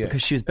color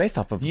because she was based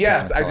off of.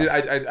 Yes, I did.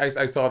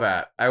 I saw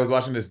that. I was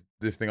watching this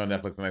thing on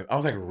Netflix, and I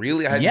was like,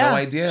 really? I had no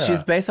idea.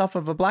 She's based off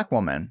of a black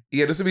woman.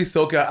 Yeah, this would be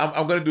so cute.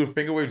 I'm gonna do a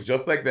finger wave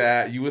just like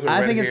that. You with her red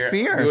hair. I think it's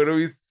fierce. It would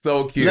be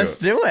so cute. Let's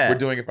do it. We're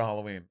doing it for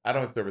Halloween. I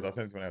don't have service. I'll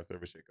send it to when I have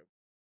service, Jacob.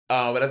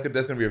 But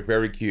that's gonna be a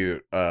very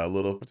cute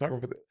little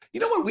photographer.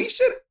 You know what? We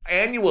should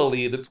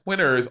annually the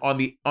Twinners on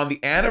the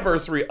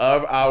anniversary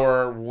of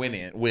our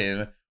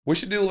win. We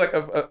should do like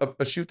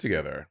a shoot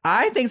together.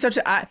 I think such.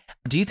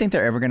 Do you think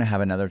they're ever gonna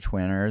have another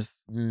Twinners?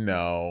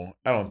 No,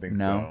 I don't think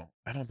so.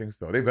 I don't think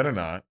so. They better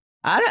not.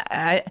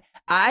 I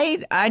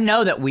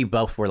know that we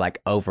both were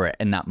like over it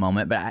in that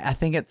moment, but I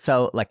think it's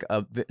so like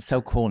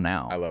so cool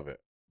now. I love it.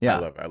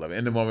 Yeah, I love it.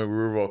 In the moment we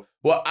were both.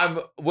 Well,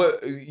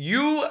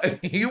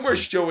 you were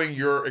showing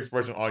your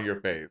expression on your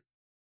face,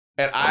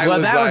 and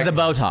was the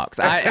Botox.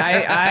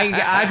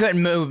 I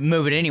couldn't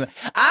move it anyway.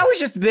 I was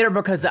just bitter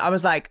because I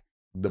was like.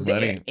 The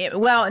money.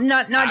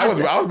 Not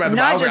just. I was mad.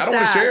 I was like, I don't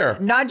want to share.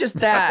 Not just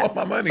that. I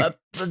want my money.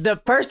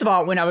 First of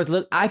all, when I was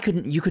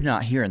you could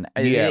not hear in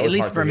that. Yeah, at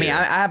least for me,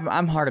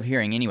 I'm hard of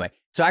hearing anyway.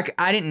 So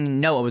I didn't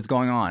know what was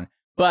going on.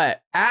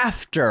 But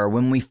after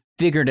when we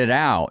figured it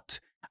out,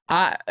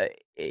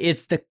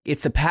 it's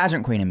the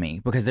pageant queen in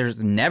me because there's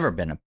never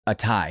been a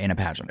tie in a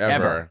pageant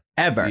ever.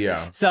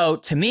 Yeah. So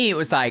to me, it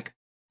was like.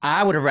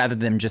 I would have rather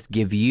them just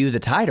give you the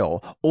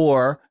title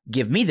or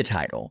give me the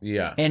title.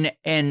 Yeah.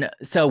 And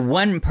so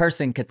one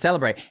person could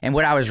celebrate. And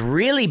what I was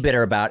really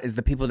bitter about is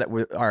the people that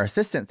were our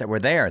assistants that were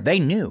there. They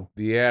knew.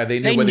 Yeah, they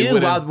knew. They knew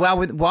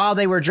while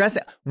they were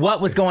dressing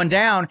what was going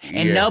down,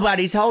 and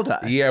nobody told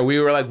us. Yeah, we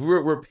were like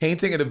we're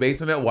painting in a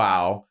basement.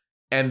 Wow.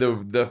 And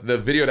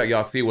the video that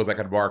y'all see was like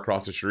at a bar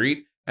across the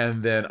street,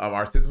 and then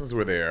our assistants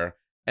were there.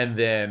 And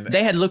then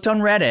they had looked on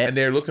Reddit. And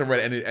they looked on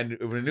Reddit and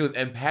the news.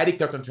 And Patty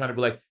kept on trying to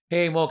be like,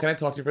 "Hey Mo, can I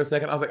talk to you for a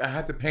second?" I was like, "I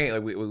had to paint.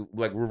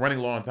 Like we're running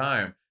low on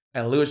time."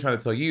 And Lou was trying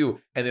to tell you.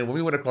 And then when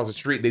we went across the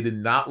street, they did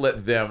not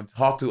let them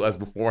talk to us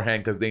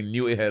beforehand because they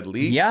knew it had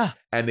leaked. Yeah.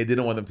 And they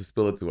didn't want them to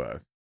spill it to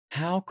us.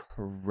 How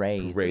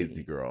crazy.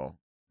 Crazy, girl.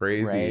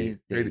 Crazy.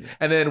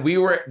 And then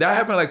that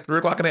happened at like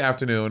 3:00 in the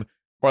afternoon.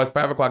 Or like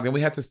 5 o'clock, then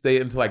we had to stay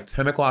until like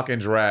 10 o'clock in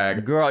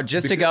drag. Girl,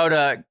 just to go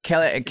to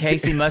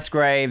Kelly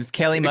Musgraves.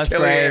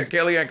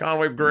 Kellyanne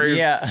Conway Graves.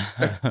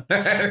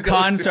 Yeah.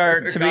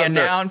 Concert to be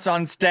announced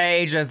on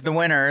stage as the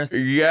winners.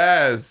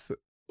 Yes.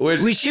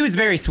 She was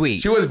very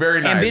sweet. She was very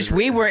nice. And bitch,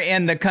 we were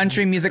in the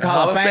Country Music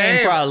Hall of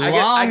Fame for a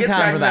long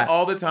time for that.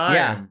 All the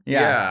time.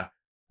 Yeah.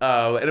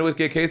 And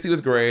Casey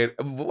was great.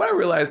 What I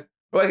realized,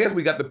 I guess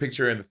we got the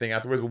picture and the thing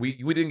afterwards, but we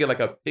didn't get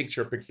like a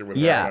picture with her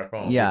on our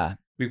phone. Yeah.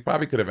 We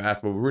probably could have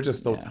asked, but we were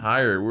just so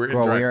tired. We were in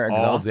drag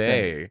all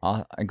day.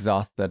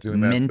 Exhausted.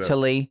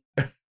 Mentally.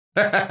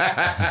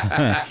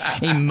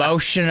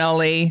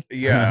 Emotionally.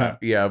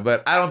 Yeah.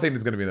 But I don't think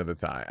there's going to be another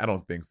tie. I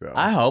don't think so.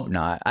 I hope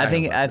not. I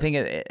think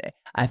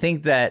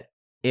that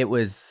it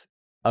was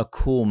a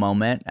cool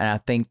moment. And I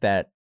think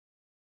that,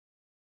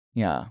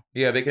 yeah,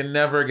 they can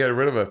never get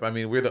rid of us. I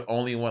mean, we're the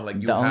only one.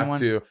 Like, you have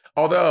to.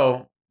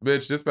 Although,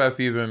 bitch, this past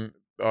season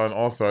on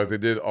All Stars, they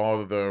did all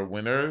of the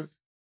winners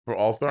for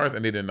All Stars,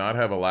 and they did not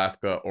have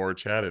Alaska or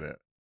Chad in it.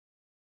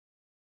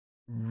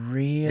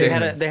 Really?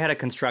 They had a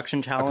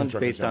construction challenge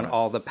based on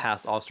all the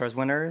past All Stars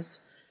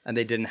winners, and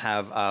they didn't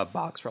have a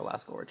box for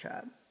Alaska or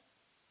Chad.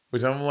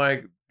 Which I'm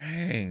like,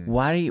 dang.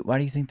 Why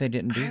do you think they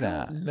didn't do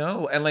that?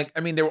 No, and like, I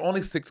mean, there were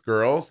only 6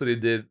 girls, so they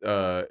did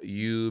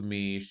you,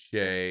 me,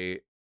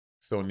 Shay,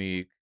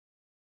 Sonique,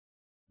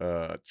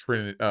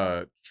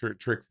 Trinity,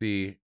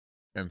 Trixie,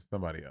 and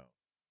somebody else.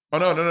 Oh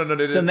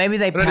no! Maybe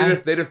they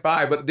did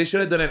 5, but they should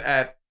have done it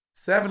at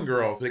 7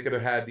 girls, so they could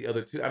have had the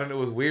other 2. I don't know. It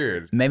was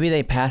weird. Maybe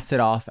they passed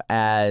it off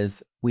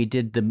as we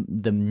did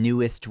the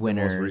newest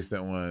winners, the most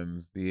recent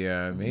ones.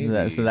 Yeah,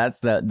 maybe. So that's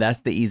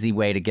the easy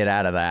way to get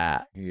out of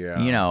that.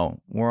 Yeah. You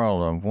know,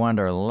 World of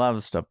Wonder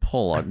loves to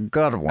pull a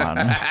good one.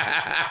 Here's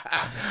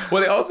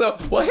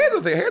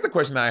the thing. Here's the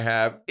question I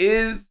have: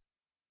 is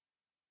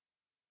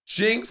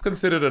Jinx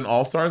considered an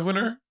All Stars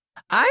winner?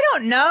 I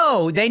don't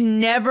know. They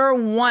never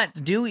once.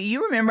 Do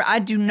you remember? I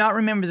do not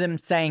remember them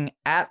saying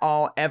at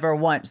all ever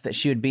once that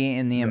she would be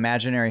in the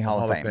Imaginary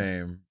Hall of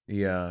Fame.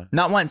 Yeah.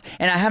 Not once.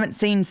 And I haven't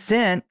seen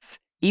since,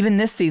 even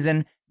this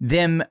season,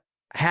 them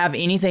have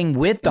anything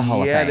with the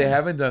Hall of Fame. Yeah, they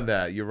haven't done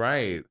that. You're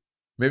right.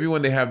 Maybe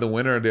when they have the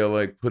winner, they'll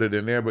like put it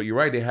in there. But you're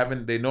right. They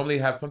haven't. They normally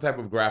have some type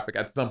of graphic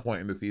at some point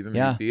in the season.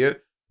 You see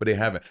it. But they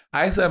haven't.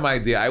 I said my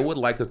idea. I would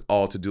like us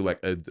all to do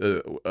like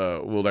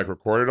we'll like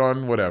record it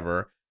on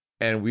whatever.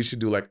 And we should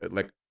do like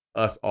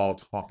us all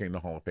talking in the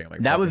Hall of Fame.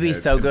 Like that would be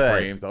so good.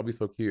 Frames. That would be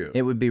so cute.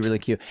 It would be really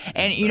cute.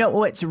 And you know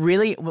what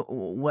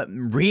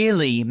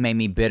really made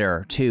me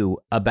bitter too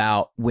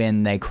about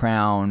when they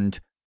crowned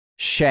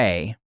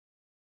Shay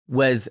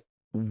was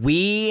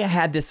we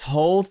had this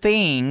whole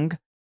thing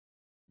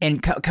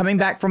and coming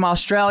back from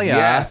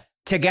Australia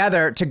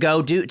together to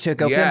go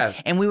film,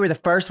 and we were the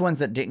first ones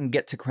that didn't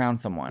get to crown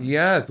someone.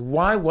 Yes.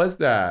 Why was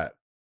that?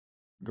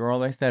 Girl,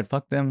 they said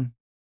fuck them.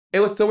 It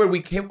was so weird.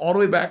 We came all the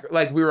way back.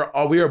 Like we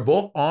were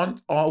both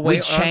on all the way.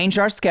 We changed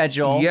our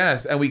schedule.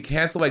 Yes, and we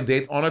canceled like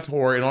dates on a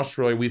tour in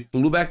Australia. We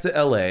flew back to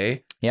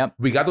LA. Yep.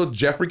 We got those.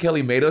 Jeffrey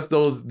Kelly made us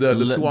those the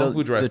Tuong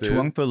Fu dresses. The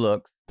Tuong Fu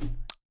look.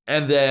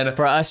 And then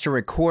For us to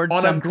record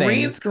on something. a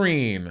green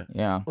screen.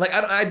 Yeah. Like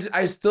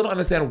I still don't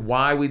understand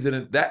why we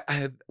didn't that.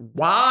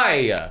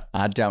 Why?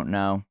 I don't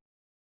know.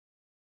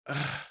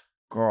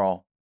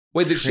 Girl.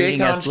 Wait, did Shay Treating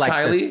count us like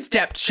Kylie? the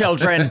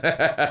stepchildren.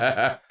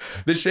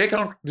 Did Shay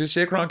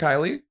crown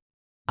Kylie?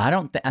 I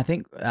don't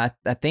think.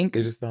 I think.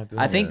 They just stopped doing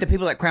I think the it.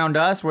 people that crowned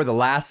us were the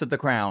last of the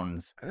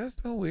crowns.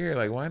 That's so weird.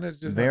 Like, why not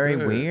just Very not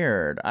do it?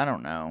 weird. I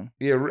don't know.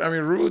 Yeah, I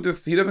mean, Rue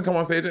he doesn't come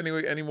on stage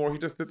anymore. He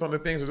just sits on the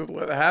thing. So just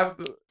let it have.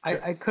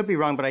 I could be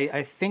wrong, but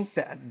I think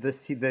that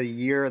the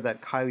year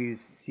that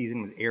Kylie's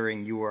season was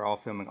airing, you were all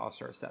filming All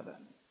Star 7.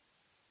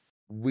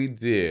 We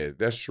did.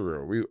 That's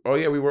true.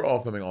 We were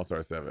all filming All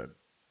Star 7.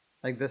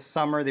 Like this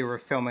summer, they were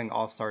filming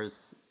All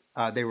Stars.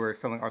 They were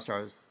filming All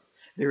Stars.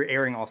 They were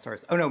airing All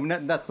Stars. Oh no,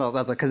 that's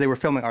because they were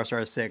filming All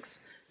Stars 6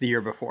 the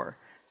year before.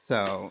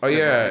 So. Oh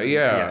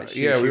yeah.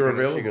 She We were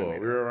could've available. made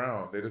We it. were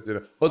around. They just did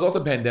it. Well, it's also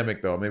a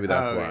pandemic though. Maybe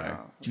that's why. Yeah.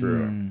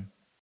 True.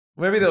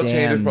 Maybe they'll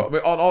change it. Damn.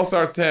 On All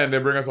Stars 10, they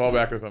bring us all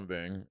back or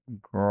something.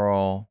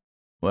 Girl.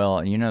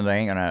 Well, you know they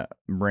ain't gonna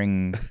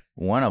bring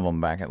one of them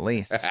back at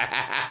least.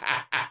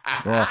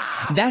 Girl.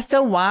 That's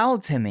so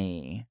wild to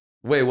me.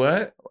 Wait,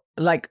 what?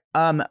 Like,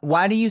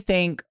 why do you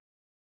think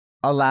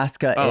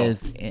Alaska Oh.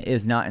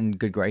 is not in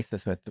good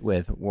graces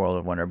with World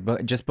of Wonder?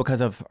 But just because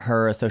of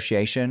her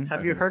association?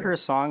 Have you heard her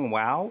song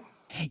 "Wow"?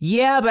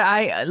 Yeah, but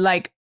I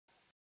like.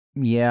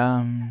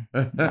 Yeah,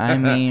 I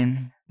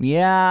mean,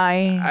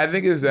 yeah, I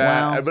think it's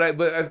that, Wow.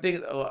 but I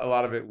think a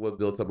lot of it was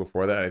built up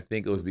before that. I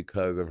think it was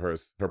because of her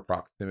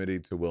proximity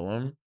to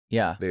Willem.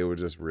 yeah. They were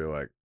just real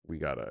like, we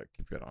gotta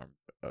keep you at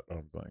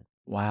arm's length.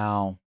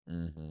 Wow.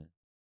 Mm-hmm.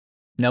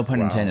 No pun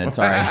Wow. intended.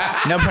 Sorry.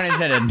 No pun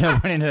intended. No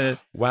pun intended.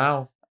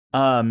 Wow.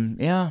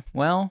 Yeah.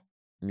 Well.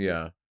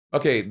 Yeah.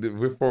 Okay.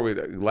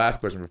 Last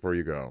question before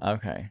you go.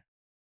 Okay.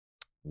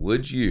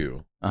 Would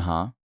you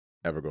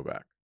ever go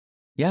back?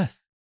 Yes.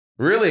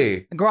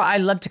 Really? Girl, I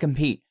love to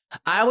compete.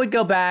 I would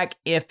go back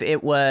if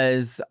it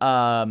was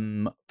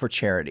for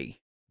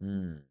charity.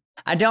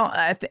 I don't.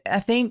 I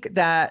think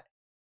that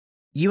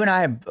you and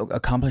I have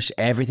accomplished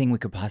everything we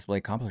could possibly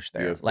accomplish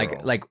there. Yes,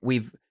 girl. like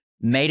we've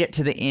made it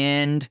to the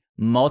end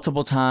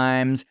multiple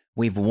times.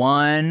 We've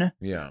won.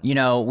 Yeah. You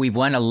know, we've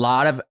won a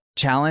lot of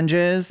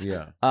challenges.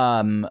 Yeah.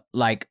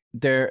 Like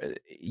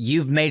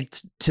you've made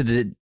it to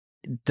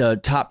the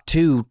top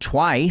 2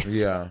 twice.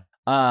 Yeah.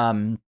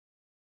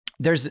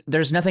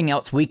 There's nothing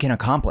else we can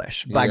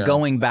accomplish by Yeah.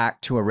 going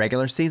back to a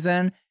regular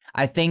season.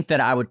 I think that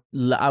I would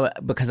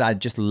because I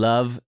just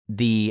love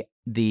the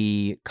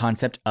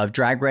concept of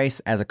Drag Race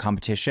as a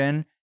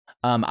competition.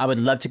 I would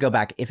love to go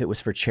back if it was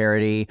for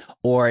charity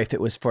or if it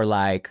was for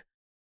like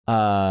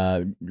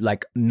a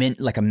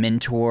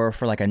mentor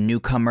for like a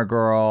newcomer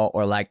girl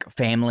or like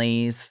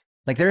families.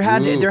 Like there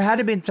had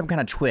to be some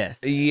kind of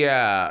twist.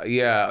 Yeah.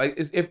 Like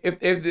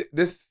if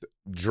this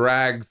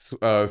drag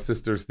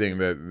sisters thing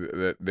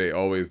that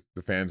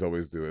the fans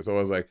always do. It's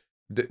always like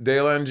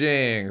Dayla and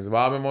Jinx,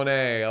 Bob and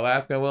Monet,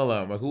 Alaska and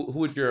Willem. Like who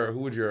would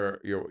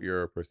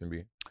your person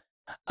be?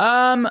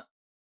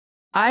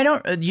 I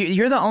don't.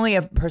 You're the only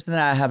person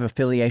that I have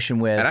affiliation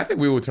with. And I think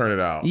we would turn it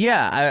out.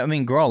 Yeah, I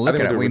mean, girl, look I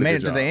think at it. we'll do We a really made it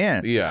good to the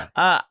job. end. Yeah.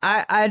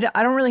 I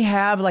don't really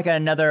have like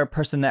another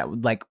person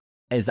that like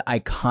is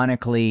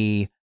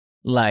iconically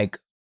like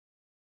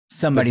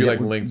somebody That you're,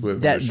 that, like, linked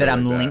with that from a show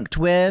I'm like that. linked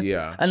with.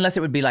 Yeah. Unless it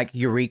would be like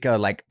Eureka,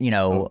 like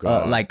Oh,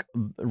 God. like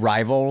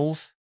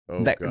rivals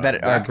Oh, that God. that are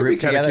That could be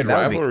grouped kinda together. cute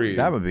rivalries.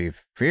 That would be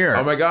fierce.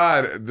 Oh my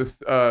God, this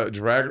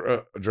drag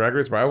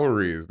race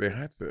rivalries. They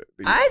had to.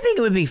 I think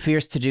it would be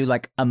fierce to do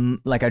like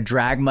a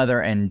drag mother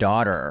and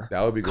daughter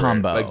That would be great.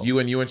 combo. Like you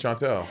and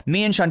Chantel.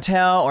 Me and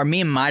Chantel, or me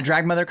and my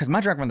drag mother, because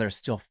my drag mother is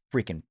still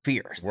freaking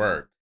fierce.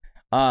 Work.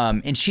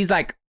 And she's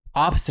like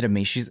opposite of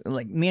me. She's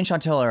like, me and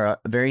Chantel are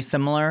very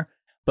similar,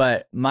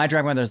 but my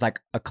drag mother is like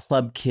a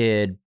club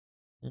kid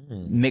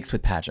mixed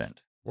with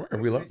pageant. Work.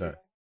 We love that.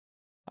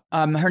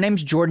 Her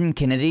name's Jordan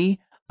Kennedy.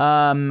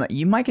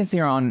 You might can see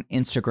her on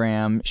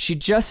Instagram. She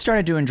just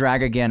started doing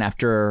drag again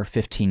after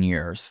 15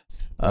 years.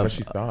 Why did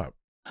she stop?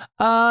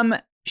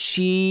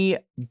 She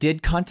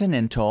did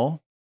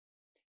Continental,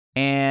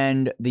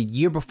 and the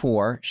year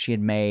before she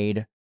had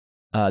made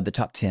the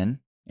top 10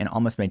 and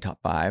almost made top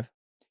 5,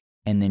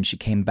 and then she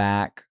came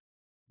back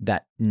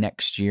that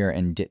next year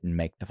and didn't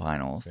make the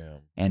finals. Damn.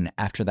 And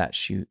after that,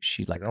 she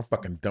like I'm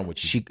fucking done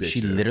with you.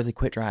 she literally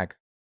quit drag.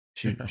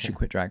 She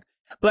quit drag.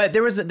 But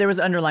there was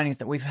underlining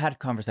that we've had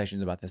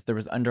conversations about this. There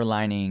was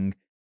underlining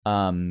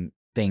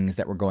things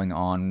that were going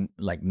on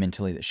like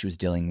mentally that she was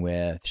dealing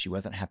with. She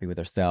wasn't happy with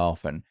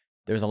herself, and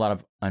there's a lot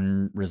of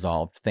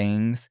unresolved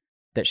things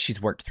that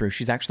she's worked through.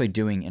 She's actually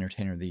doing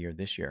Entertainer of the Year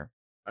this year.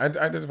 I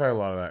identify a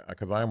lot of that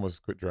because I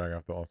almost quit drag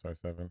after All Star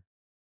 7.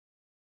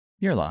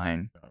 You're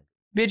lying.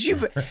 Bitch,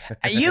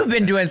 you've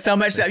been doing so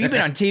much stuff. You've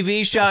been on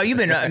TV show. You've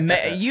been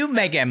you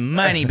making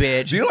money,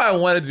 bitch. Do you know what I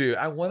want to do?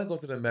 I want to go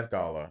to the Met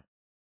Gala.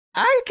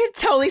 I could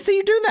totally see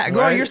you doing that,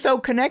 girl. Right? You're so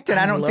connected.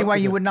 I don't see why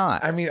you would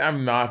not. I mean,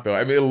 I'm not though.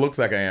 I mean, it looks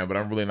like I am, but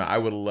I'm really not. I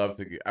would love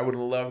to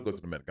go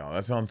to the Met Gala.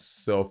 That sounds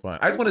so fun.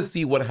 I just want to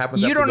see what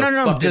happens. You don't know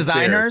no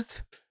designers.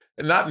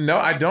 No,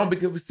 I don't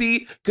because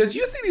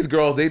you see these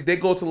girls. They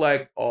go to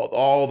like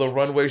all the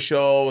runway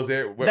shows.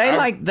 They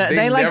like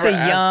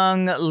the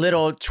young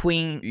little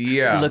tween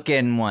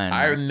looking ones.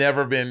 I've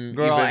never been.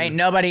 Girl, ain't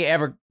nobody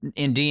ever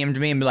DM'd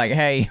me and be like,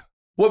 hey.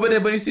 Well,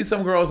 but you see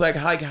some girls like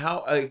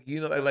how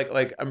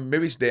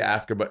maybe they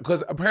ask her, but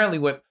because apparently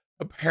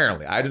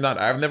I've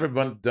never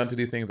done to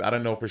these things. I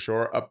don't know for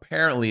sure.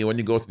 Apparently, when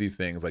you go to these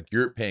things, like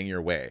you're paying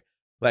your way,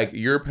 like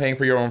you're paying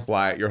for your own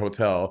flight, your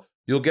hotel.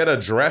 You'll get a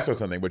dress or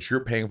something, but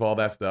you're paying for all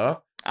that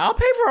stuff. I'll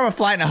pay for a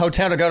flight and a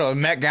hotel to go to a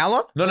Met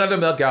Gala. No, not the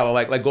Met Gala.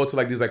 Like go to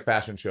like these like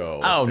fashion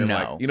shows. Oh and, no,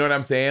 like, you know what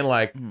I'm saying?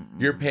 Like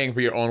you're paying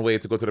for your own way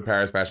to go to the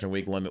Paris Fashion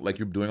Week, London. Like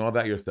you're doing all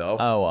that yourself.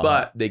 Oh,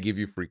 but they give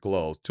you free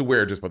clothes to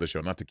wear just for the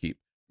show, not to keep.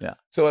 Yeah.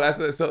 So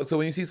that's so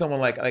when you see someone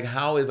like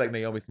how is like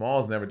Naomi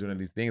Smalls never doing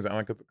these things? I'm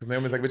like, because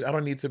Naomi's like, bitch, I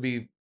don't need to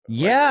be.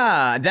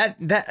 Yeah,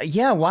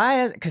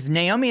 why? Because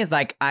Naomi is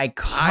like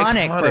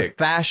iconic for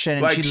fashion,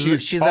 and like, she's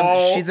a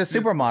supermodel.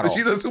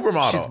 She's a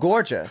supermodel. She's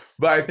gorgeous.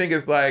 But I think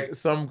it's like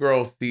some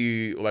girls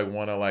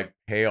want to like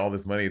pay all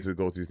this money to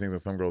go to these things,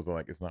 and some girls are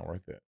like, it's not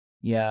worth it.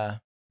 Yeah.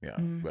 Yeah,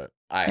 but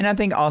I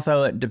think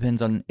also it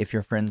depends on if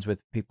you're friends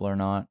with people or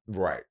not.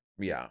 Right.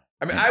 Yeah.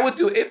 I mean, I would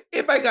do it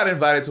if I got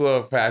invited to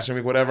a fashion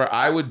week, whatever.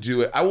 I would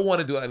do it. I would want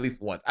to do it at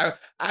least once. I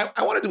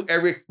want to do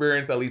every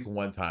experience at least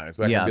one time,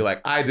 so I can be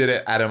like, I did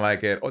it. I didn't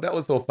like it. Oh, that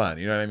was so fun.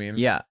 You know what I mean?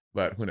 Yeah.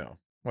 But who knows?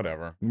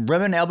 Whatever.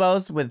 Rubbing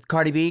elbows with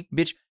Cardi B,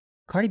 bitch.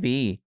 Cardi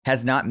B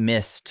has not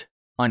missed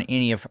on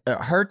any of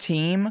her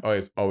team. Oh,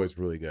 it's always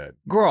really good.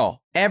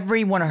 Girl,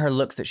 every one of her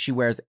looks that she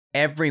wears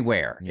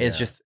everywhere is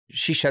just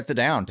she shuts it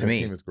down to me.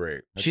 Her team is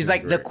great. She's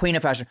like the queen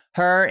of fashion.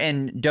 Her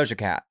and Doja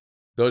Cat.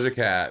 Doja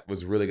Cat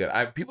was really good.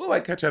 People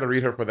like try to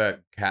read her for that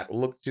cat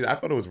look. I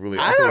thought it was really.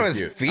 I thought it was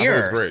cute. fierce. I thought it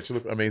was great. She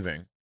looked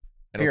amazing.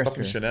 And it was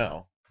fucking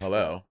Chanel.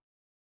 Hello.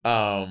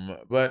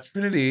 But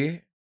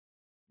Trinity,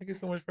 thank you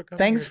so much for coming.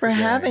 Thanks for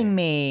having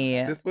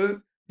me. This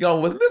was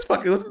wasn't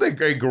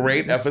that a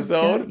great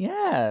episode?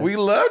 Yeah. We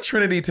love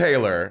Trinity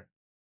Taylor.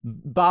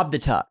 Bob the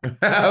Tuck.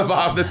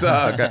 Bob the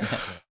Tuck.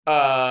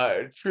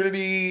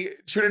 Trinity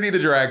the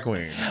drag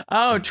queen.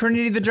 Oh,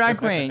 Trinity the drag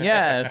queen.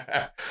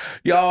 Yes.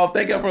 Y'all,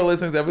 thank you for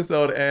listening to this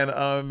episode,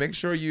 and make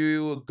sure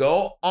you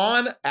go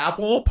on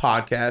Apple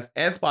Podcasts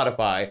and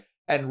Spotify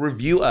and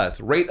review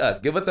us, rate us,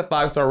 give us a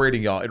 5-star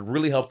rating, y'all. It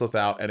really helps us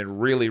out, and it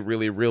really,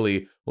 really,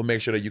 really will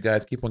make sure that you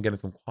guys keep on getting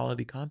some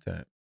quality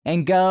content.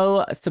 And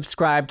go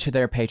subscribe to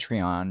their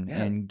Patreon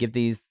and give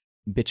these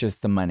bitches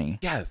some money.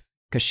 Yes.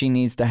 Because she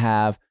needs to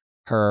have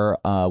her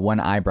one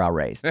eyebrow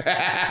raised. And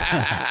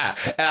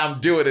I'm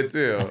doing it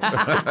too.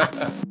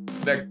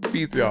 Next,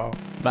 peace, y'all.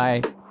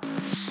 Bye.